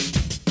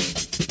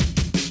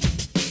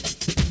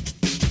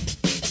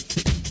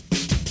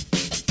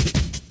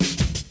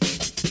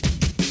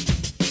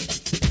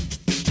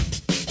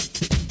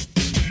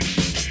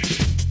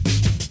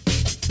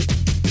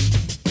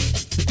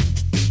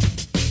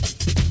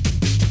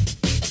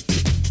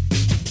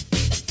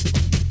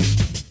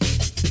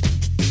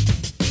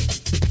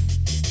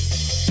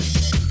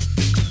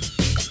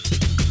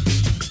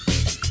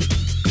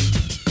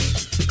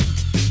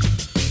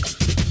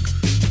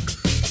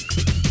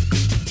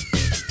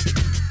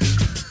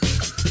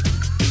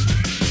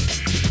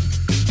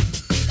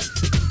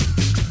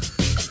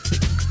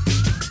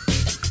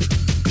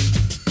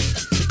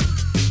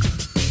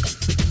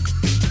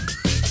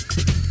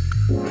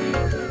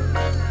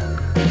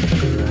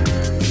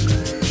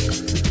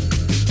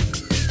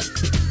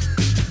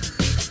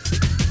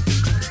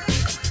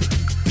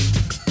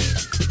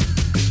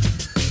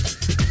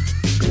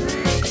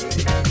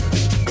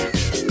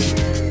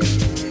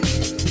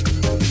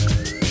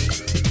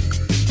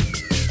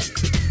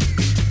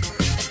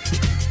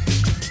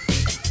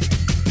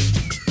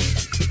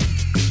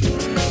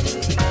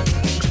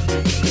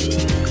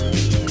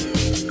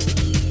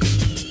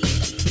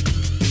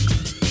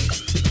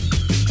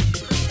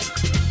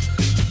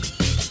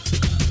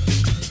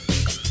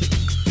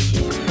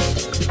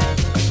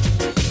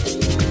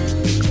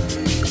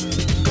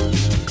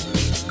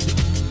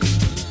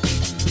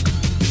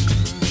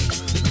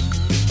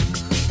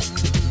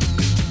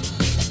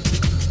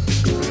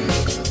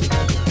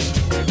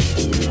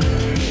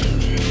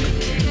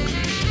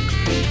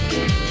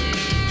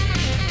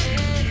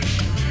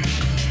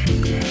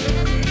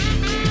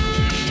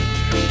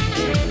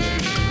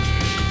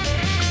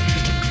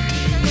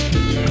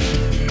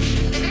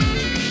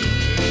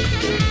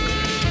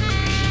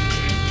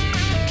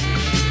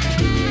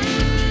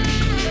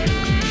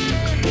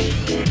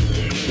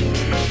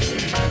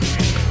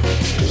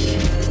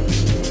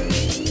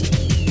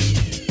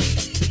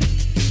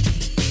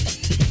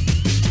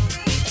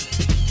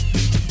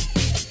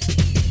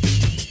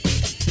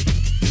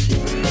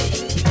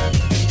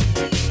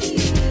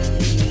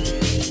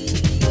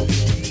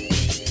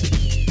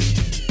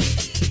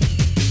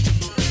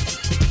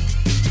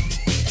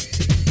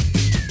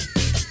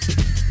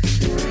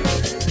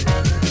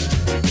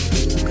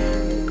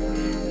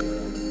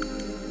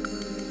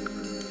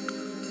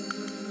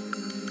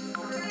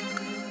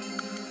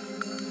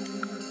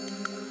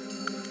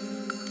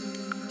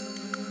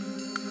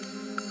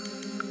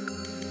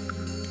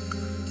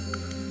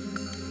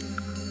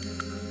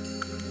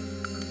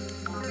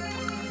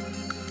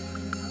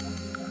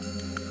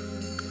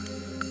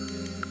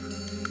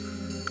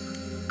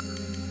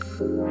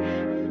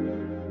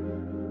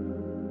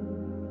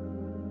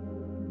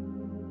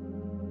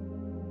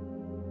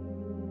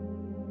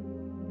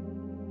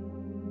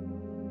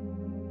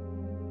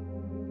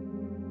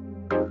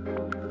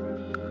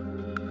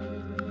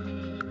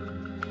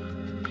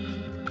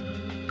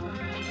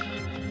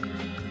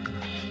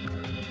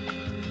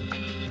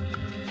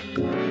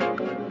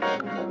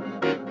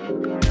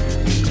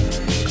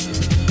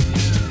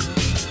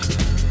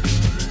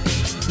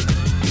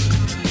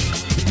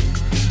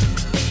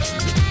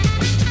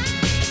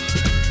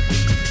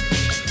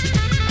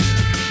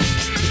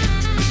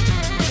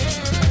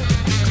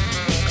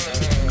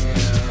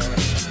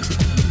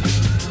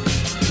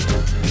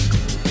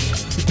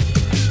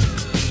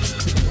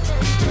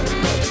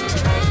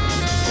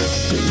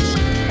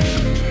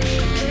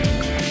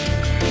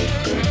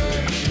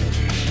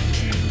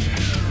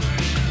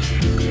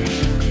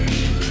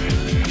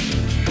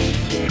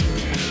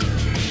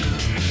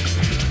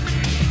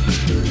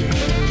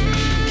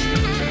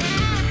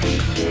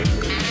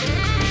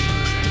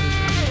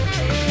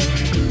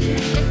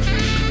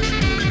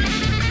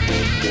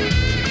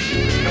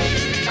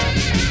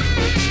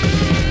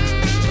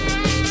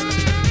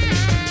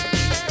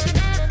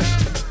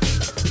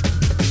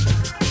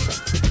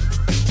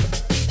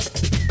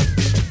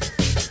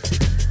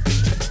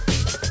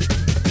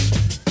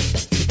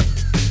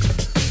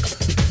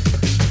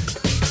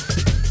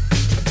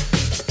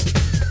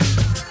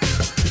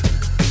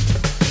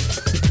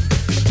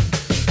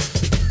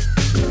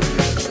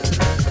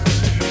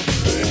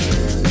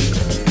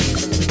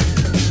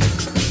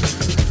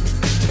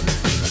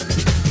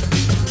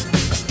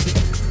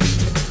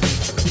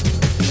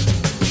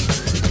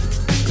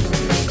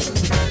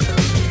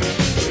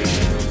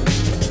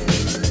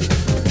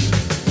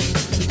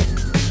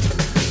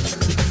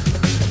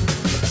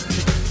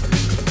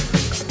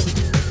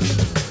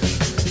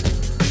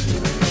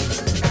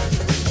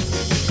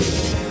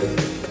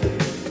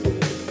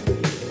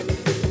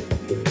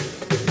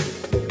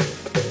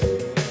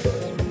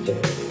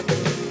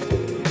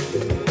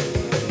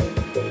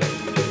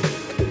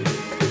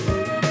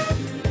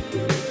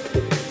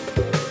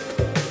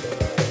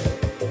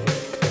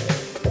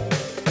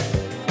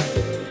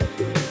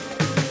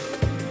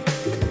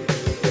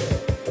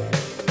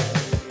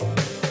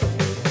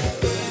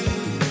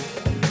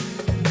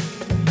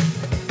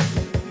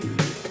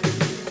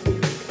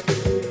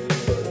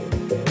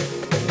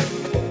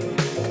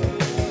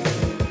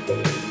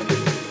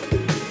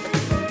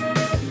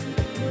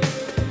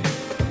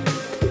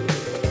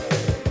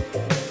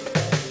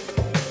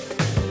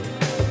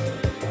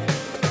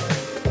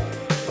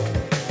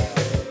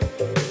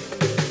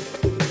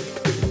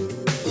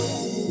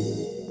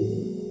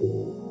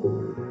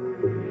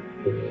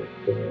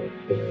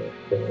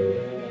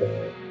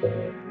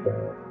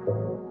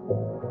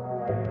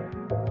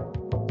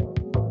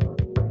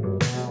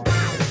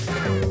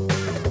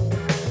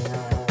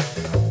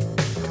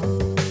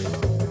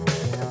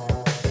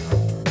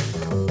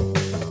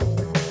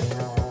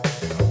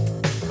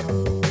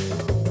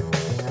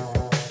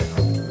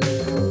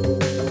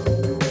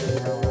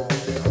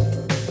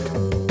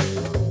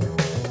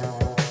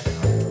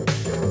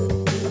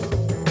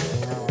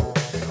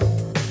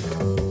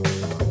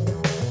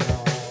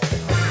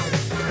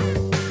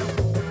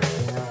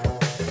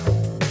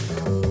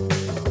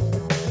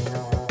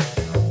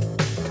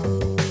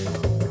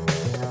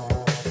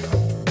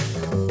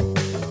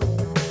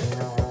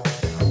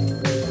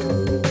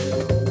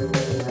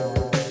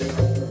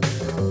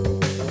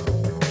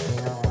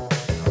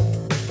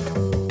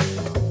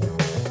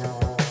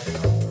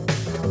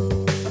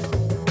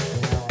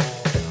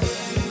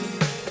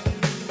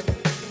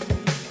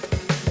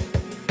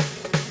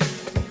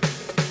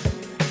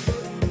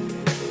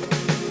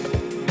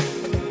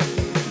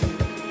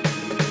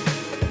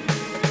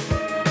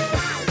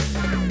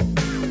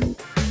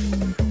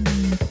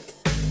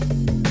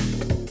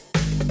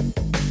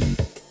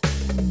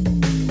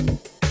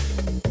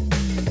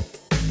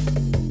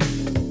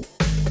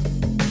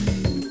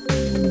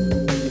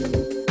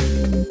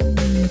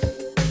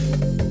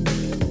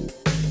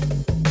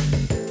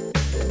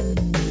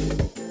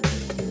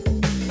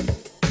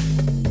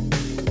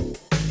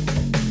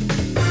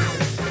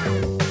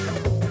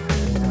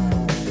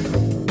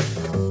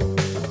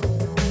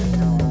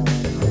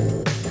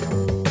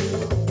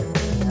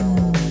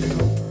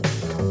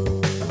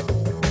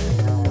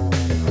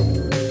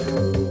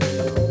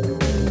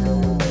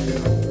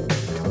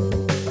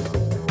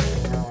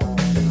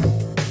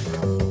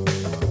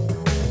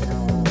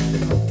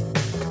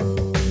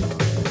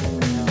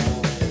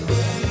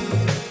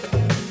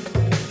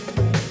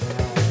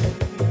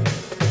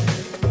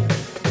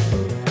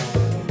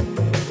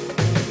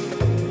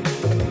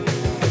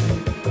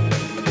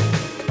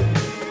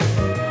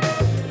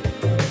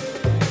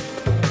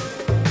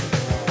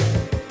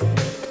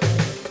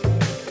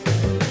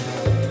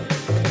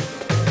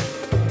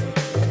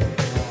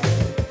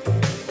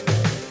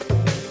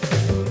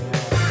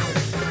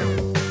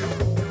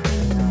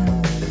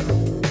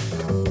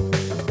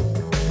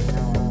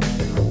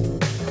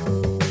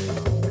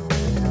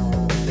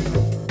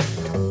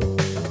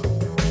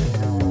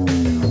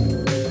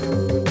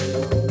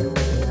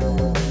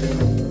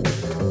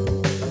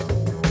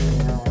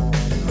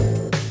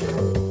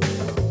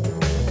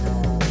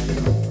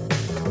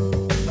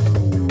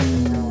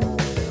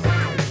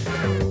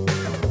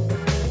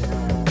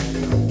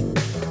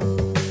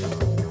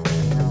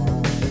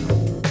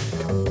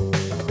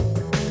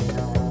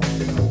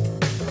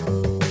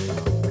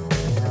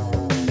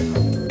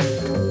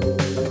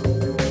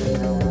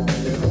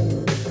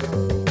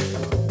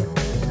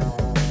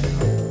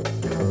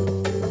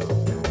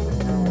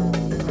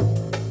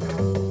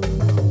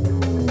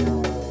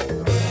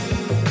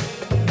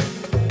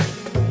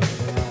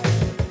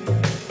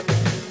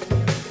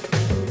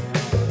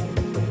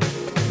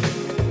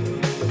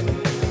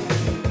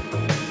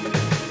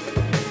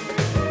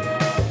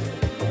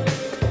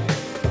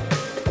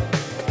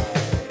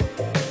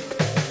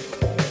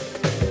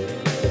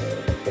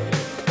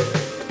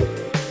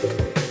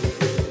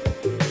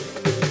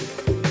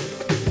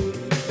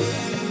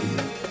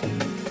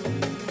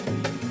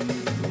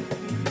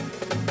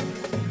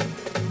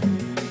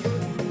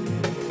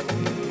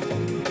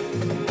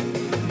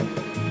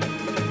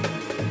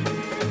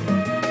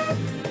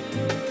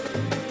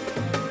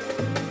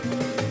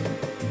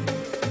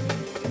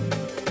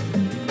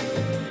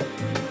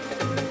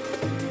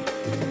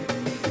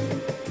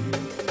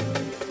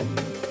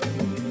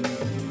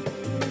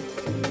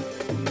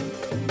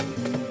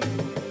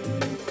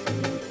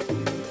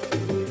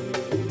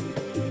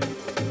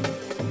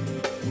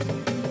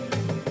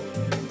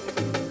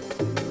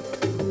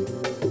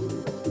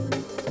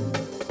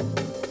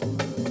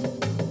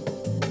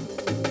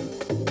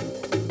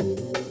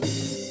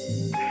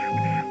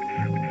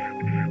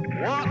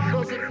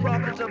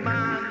 profit a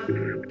man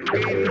who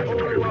gain the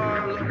whole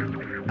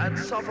world and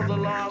suffer the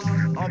loss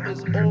of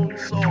his own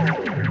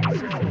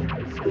soul?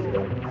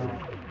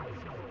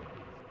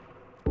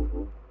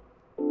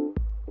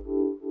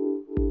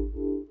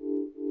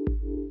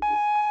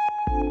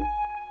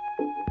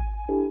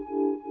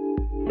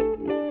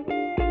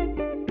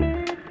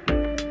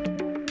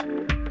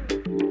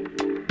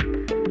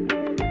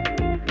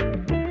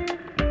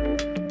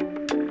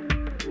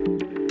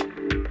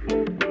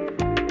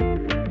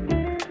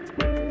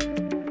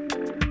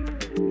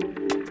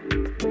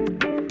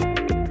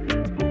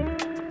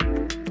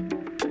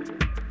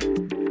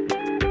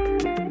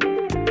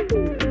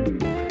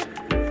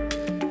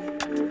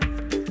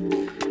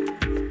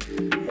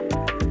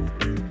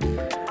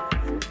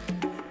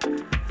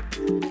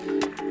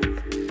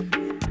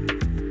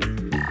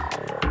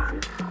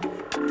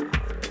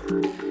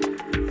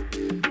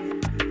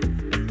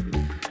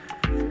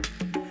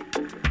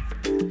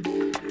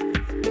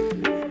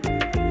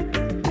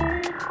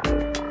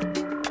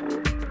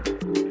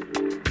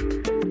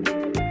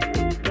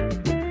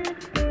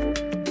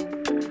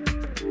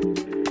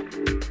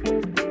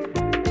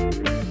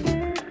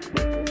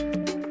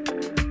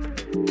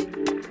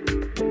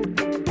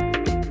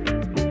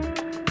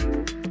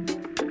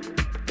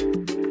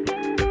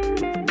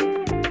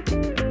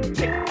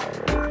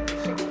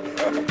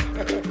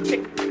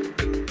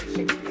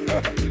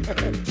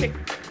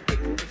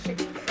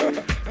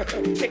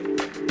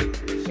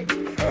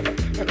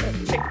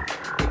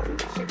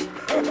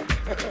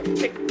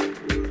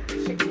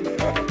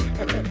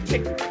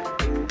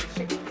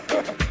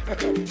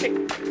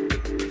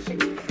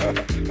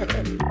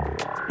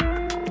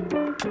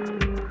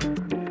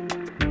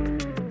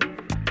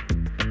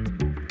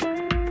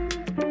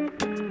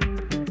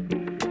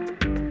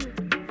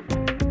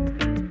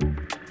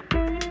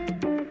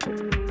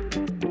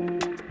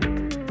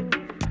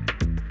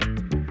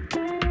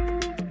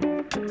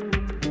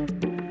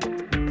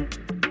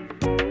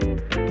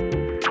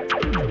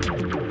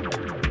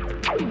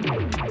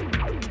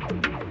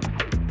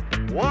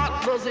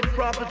 What does it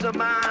profit a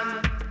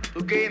man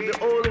to gain the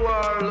whole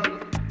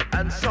world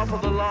and suffer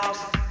the loss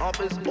of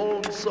his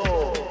own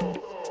soul?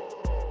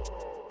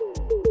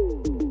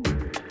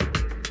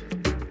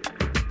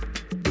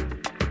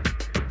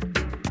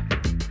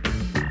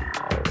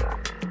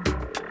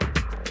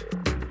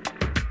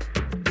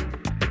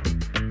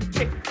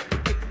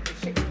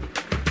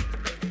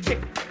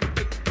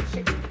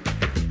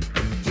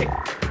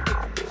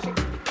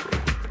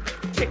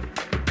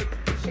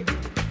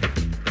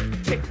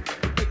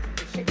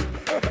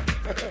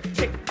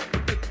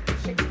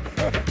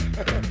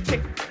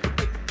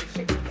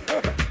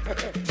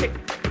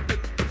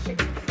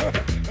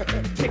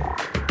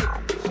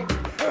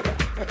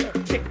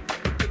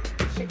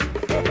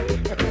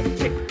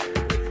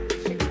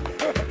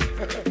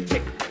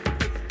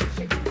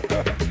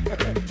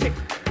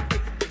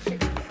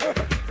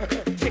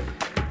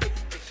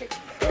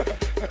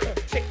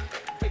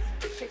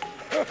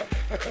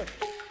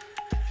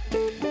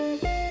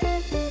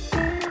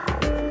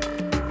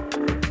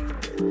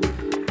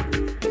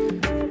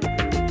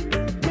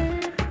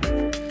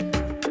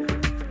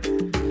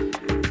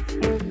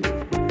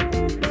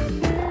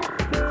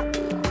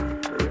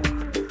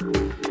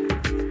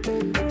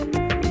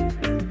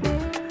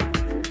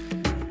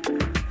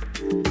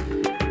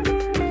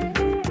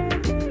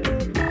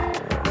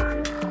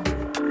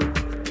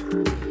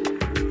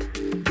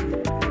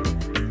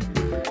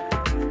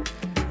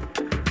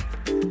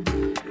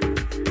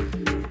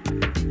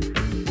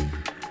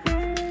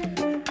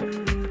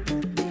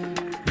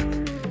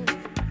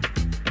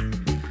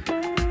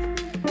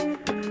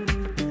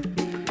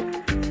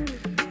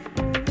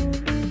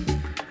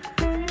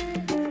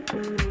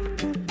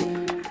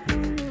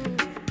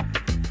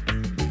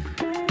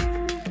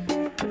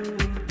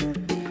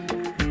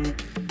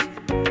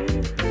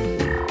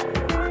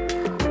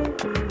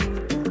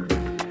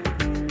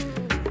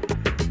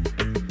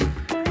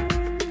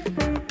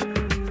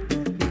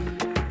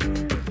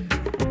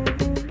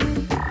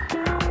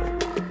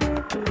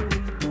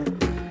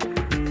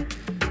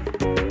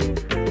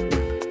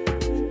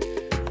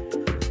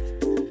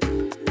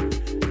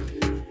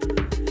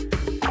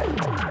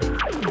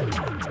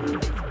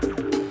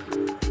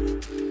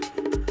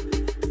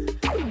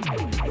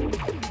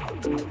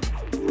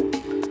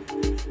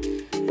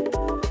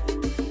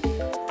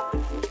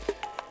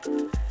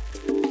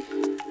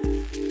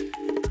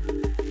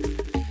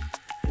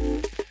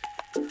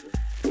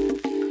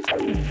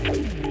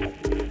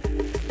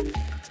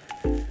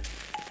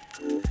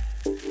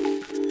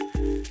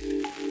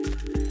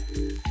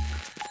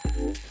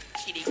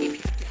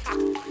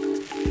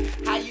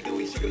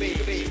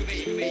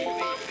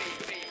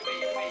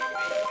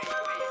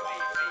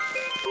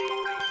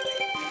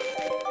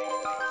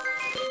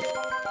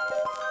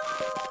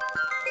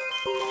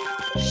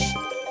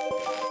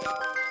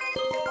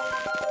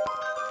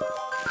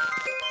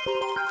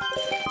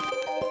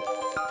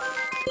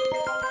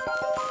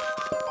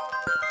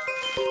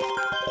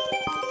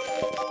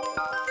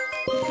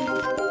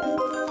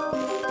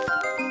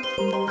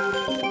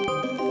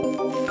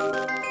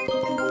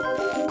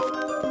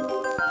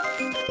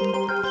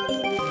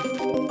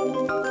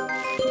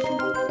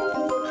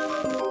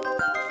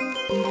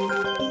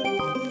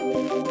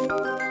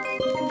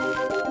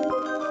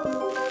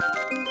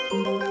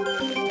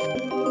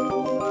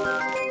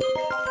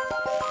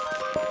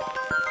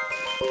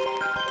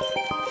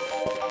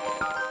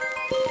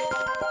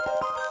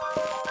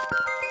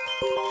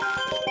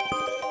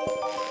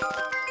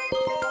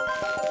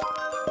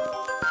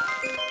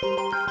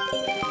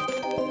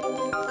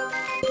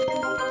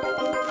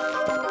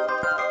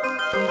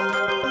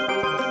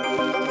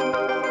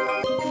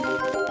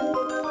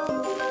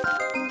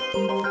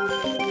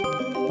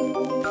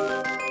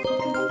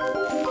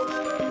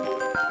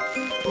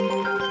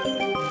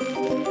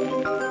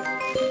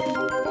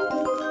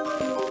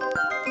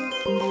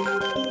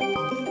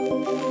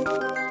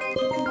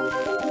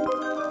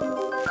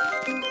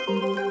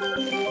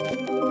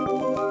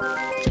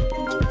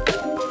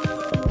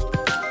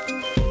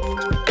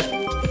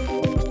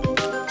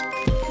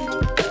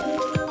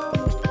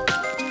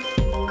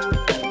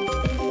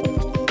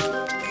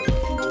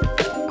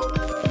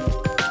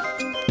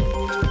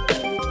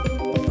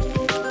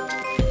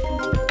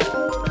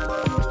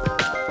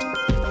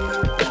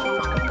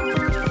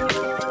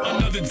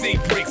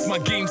 day breaks, my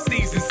game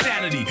stays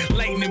insanity.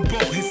 Lightning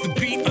bolt hits the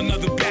beat,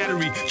 another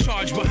battery.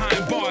 Charge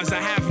behind bars, I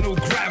have no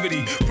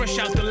gravity. Fresh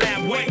out the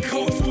lab, white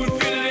coat to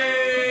infinity.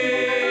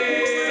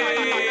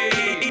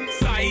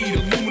 Saeed,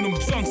 aluminum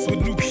dunks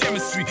with new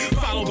chemistry.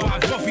 Followed by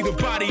Buffy the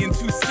Body in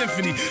 2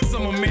 Symphony.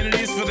 Some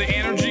amenities for the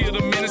energy of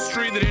the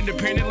ministry that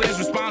independently is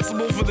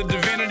responsible for the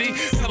divinity.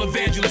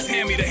 Televangelists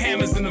hand me the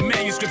hammers and the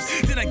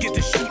manuscripts. Then I get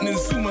to shooting and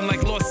zooming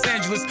like Los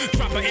Angeles.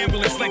 Drop an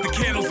ambulance like the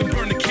candles and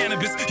burn the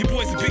cannabis. Your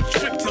boy's a big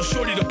trip, tell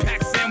Shorty to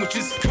pack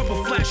sandwiches.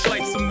 Couple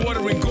flashlights, some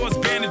water and gauze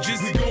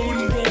bandages. We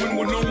going roaming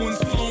where no one's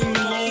flown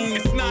alone.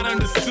 It's not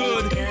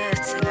understood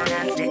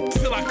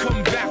till I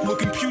come back with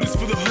computers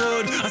for the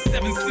hood. A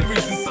 7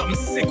 Series and something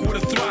sick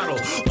with a throttle.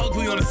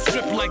 Ugly on a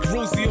strip like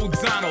Rosie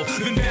O'Donnell.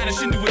 Then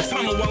vanish into a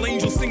tunnel while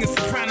angels singing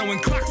soprano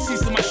and clocks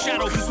chase in my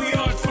shadow. Cause we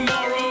are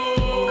tomorrow.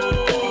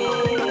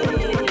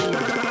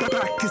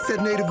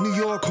 Said native New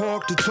York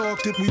hawk to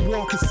talk that we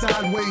walking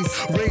sideways,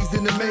 raised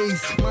in the maze.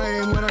 My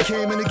aim when I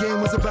came in the game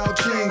was about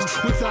change.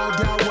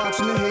 Without doubt,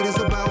 watching the haters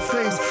about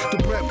face.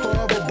 The Brett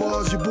Favre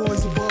bars, your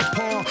boys above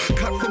par.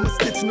 Cut from a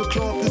stitch in the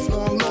cloth that's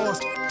long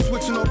lost.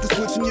 Switching off the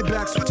switch in your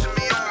back, switching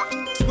me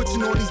on.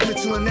 Switching on these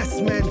Mitchell and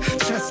S-men,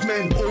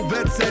 chessmen, old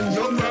vets and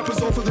young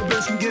rappers off of the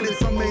bench can get it.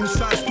 Some aim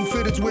shots through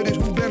fitteds with it,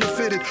 who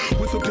benefited?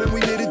 With a pen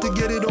we needed to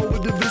get it over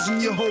division.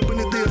 You're hoping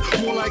that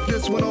there's more like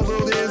this one, although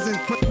there isn't.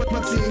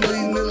 My team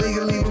leading the league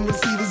and leaving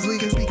receivers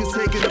leaking. Speakers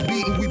taking a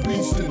beat and we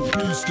beastin',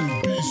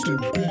 beastin', beastin',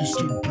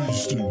 beastin',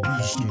 beastin',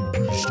 beastin',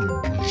 beastin',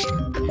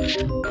 beastin',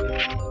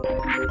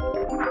 beastin'.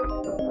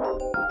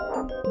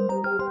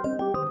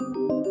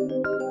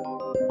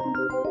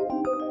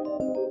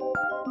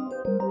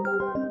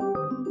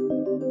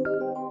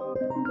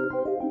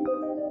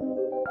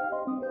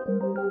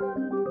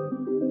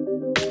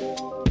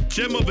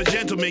 Gem of a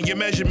gentleman, your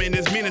measurement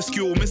is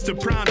minuscule. Mr.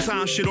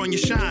 Primetime, shit on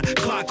your shine.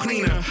 Clock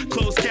cleaner,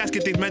 closed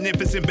casket, these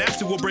magnificent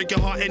bastard will break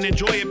your heart and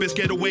enjoy it. Best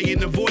get away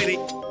and avoid it.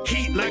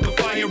 Heat like a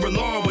fire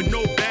alarm with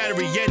no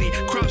battery. Yeti,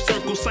 crop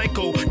circle,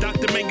 psycho.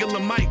 Dr. Mengele,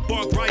 Mike,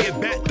 bark, riot,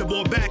 bat. The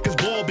ball back is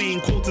ball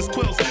being, quotes as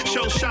quills.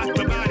 Shell shock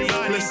the body,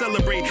 let's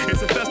celebrate.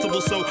 It's a festival,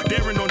 so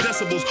daring on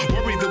decibels.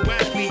 Worry the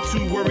whack, me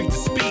too worried to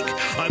speak.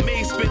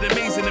 Amaze, spit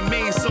amazing,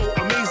 amaze, so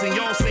amazing.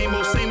 Y'all same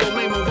old,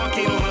 lame old,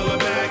 volcano, holla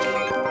back.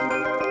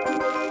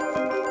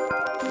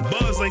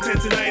 Buzz like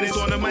tendinitis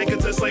on the mic, a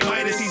touch like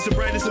Midas. He's the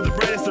brightest of the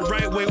brightest, the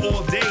right way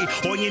all day.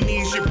 On your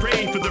knees, you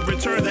pray for the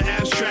return, the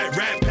abstract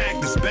rap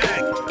pack this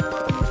back.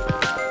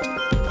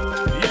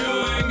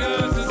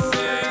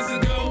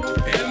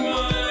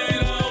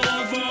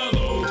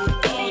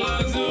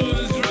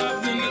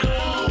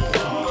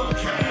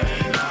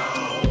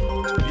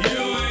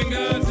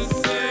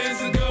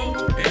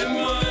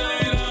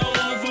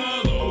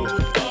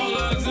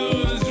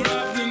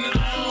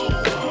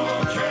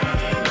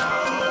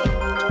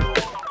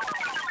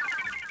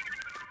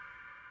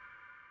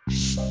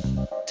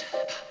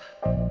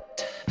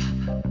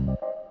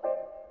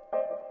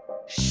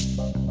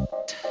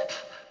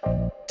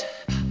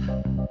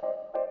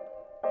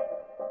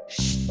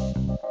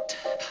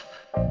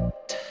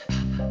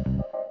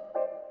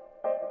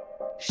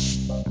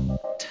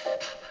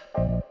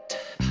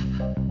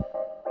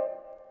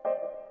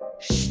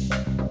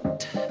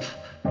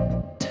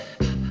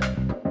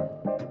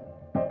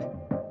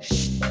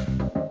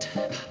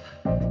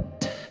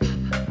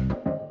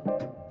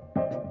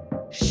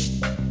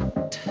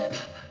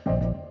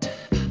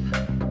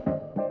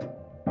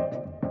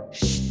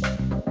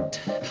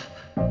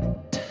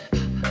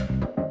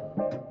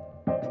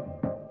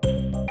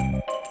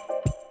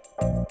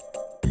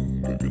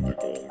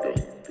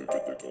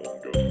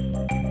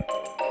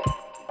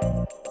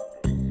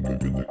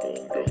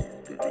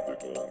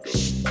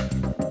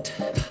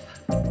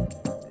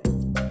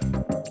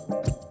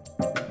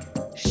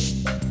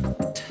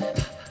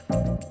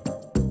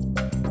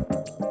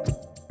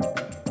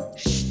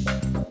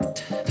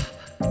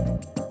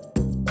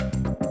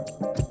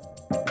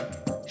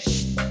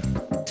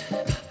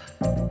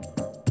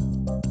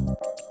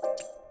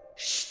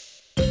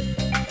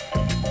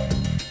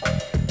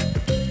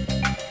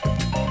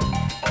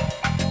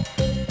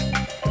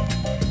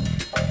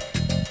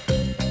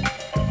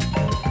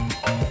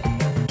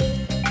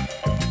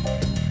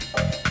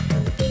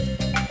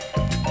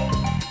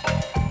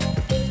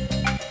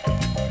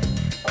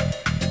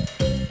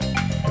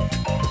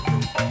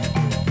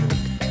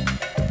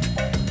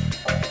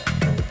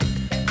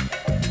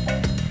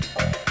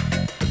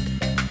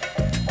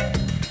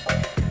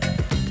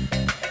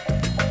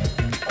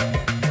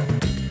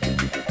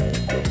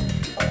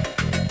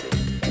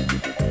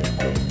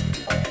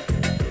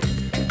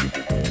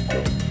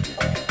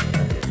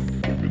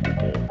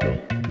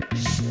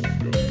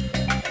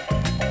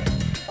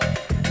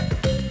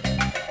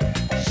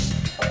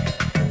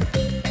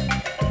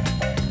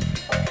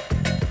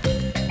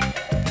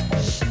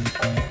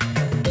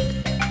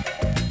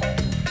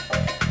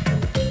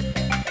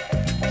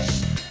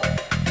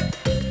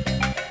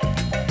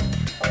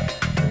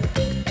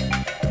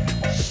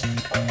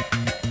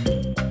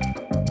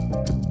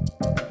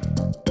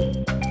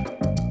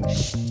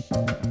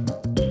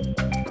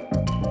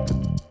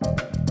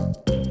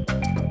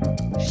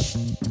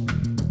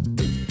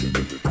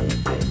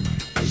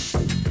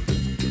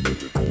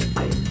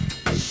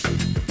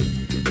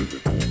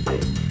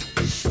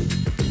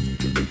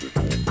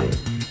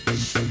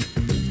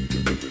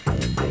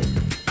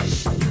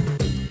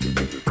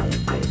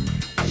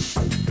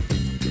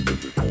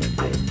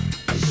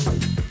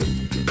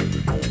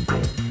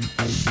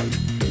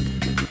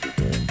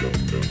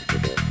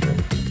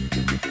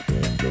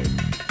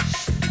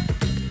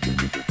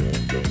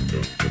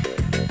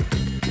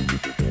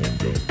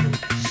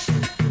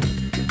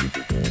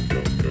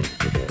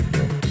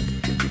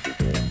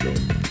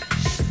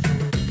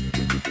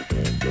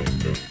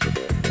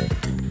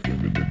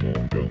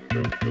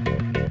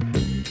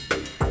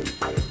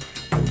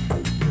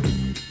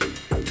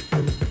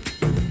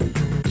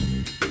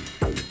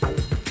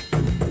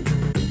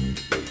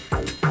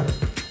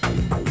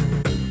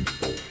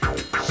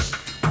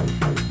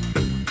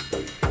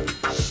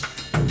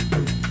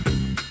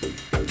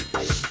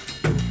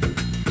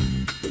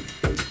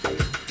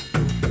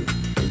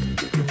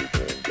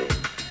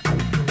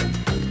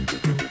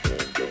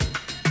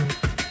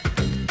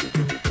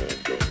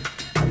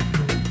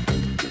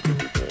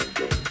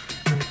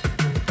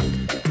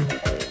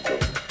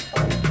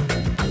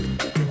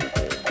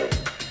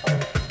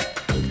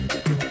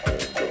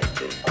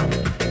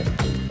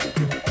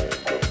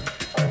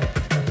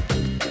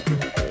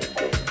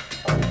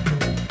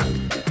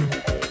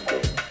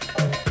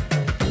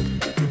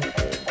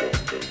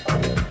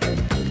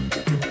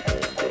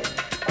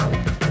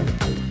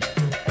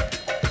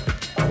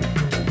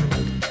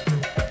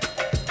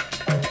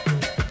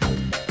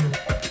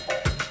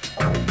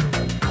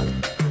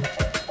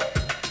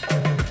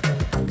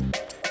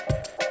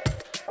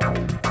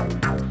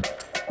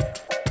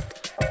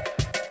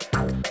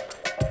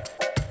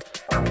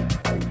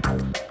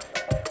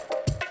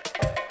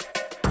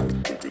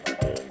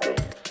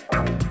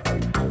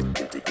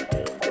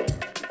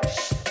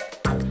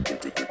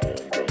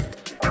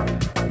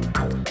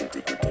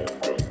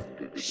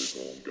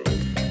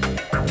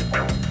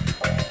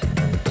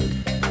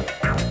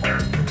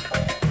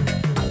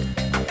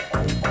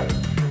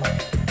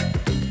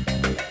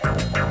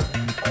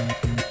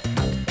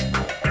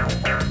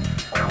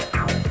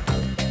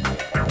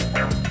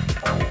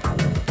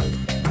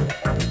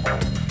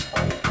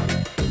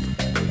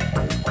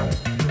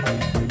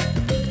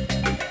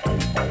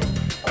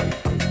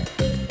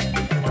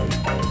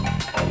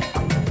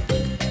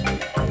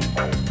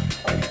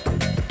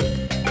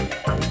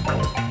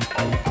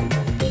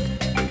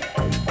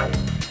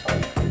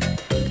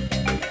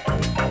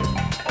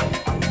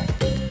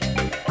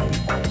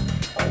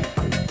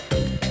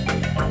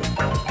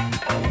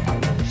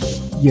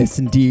 Yes,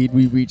 indeed,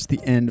 we reached the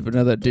end of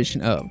another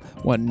edition of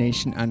One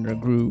Nation Under a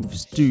Groove.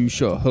 Stu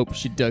sure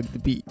hopes you dug the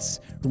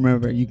beats.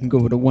 Remember, you can go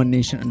over to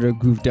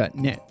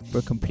onenationunderagroove.net for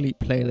a complete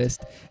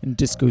playlist and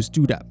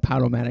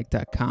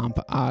discostu.podomatic.com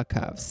for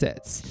archive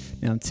sets.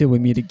 Now, until we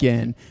meet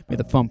again, may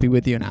the funk be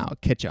with you, and I'll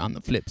catch you on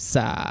the flip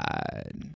side.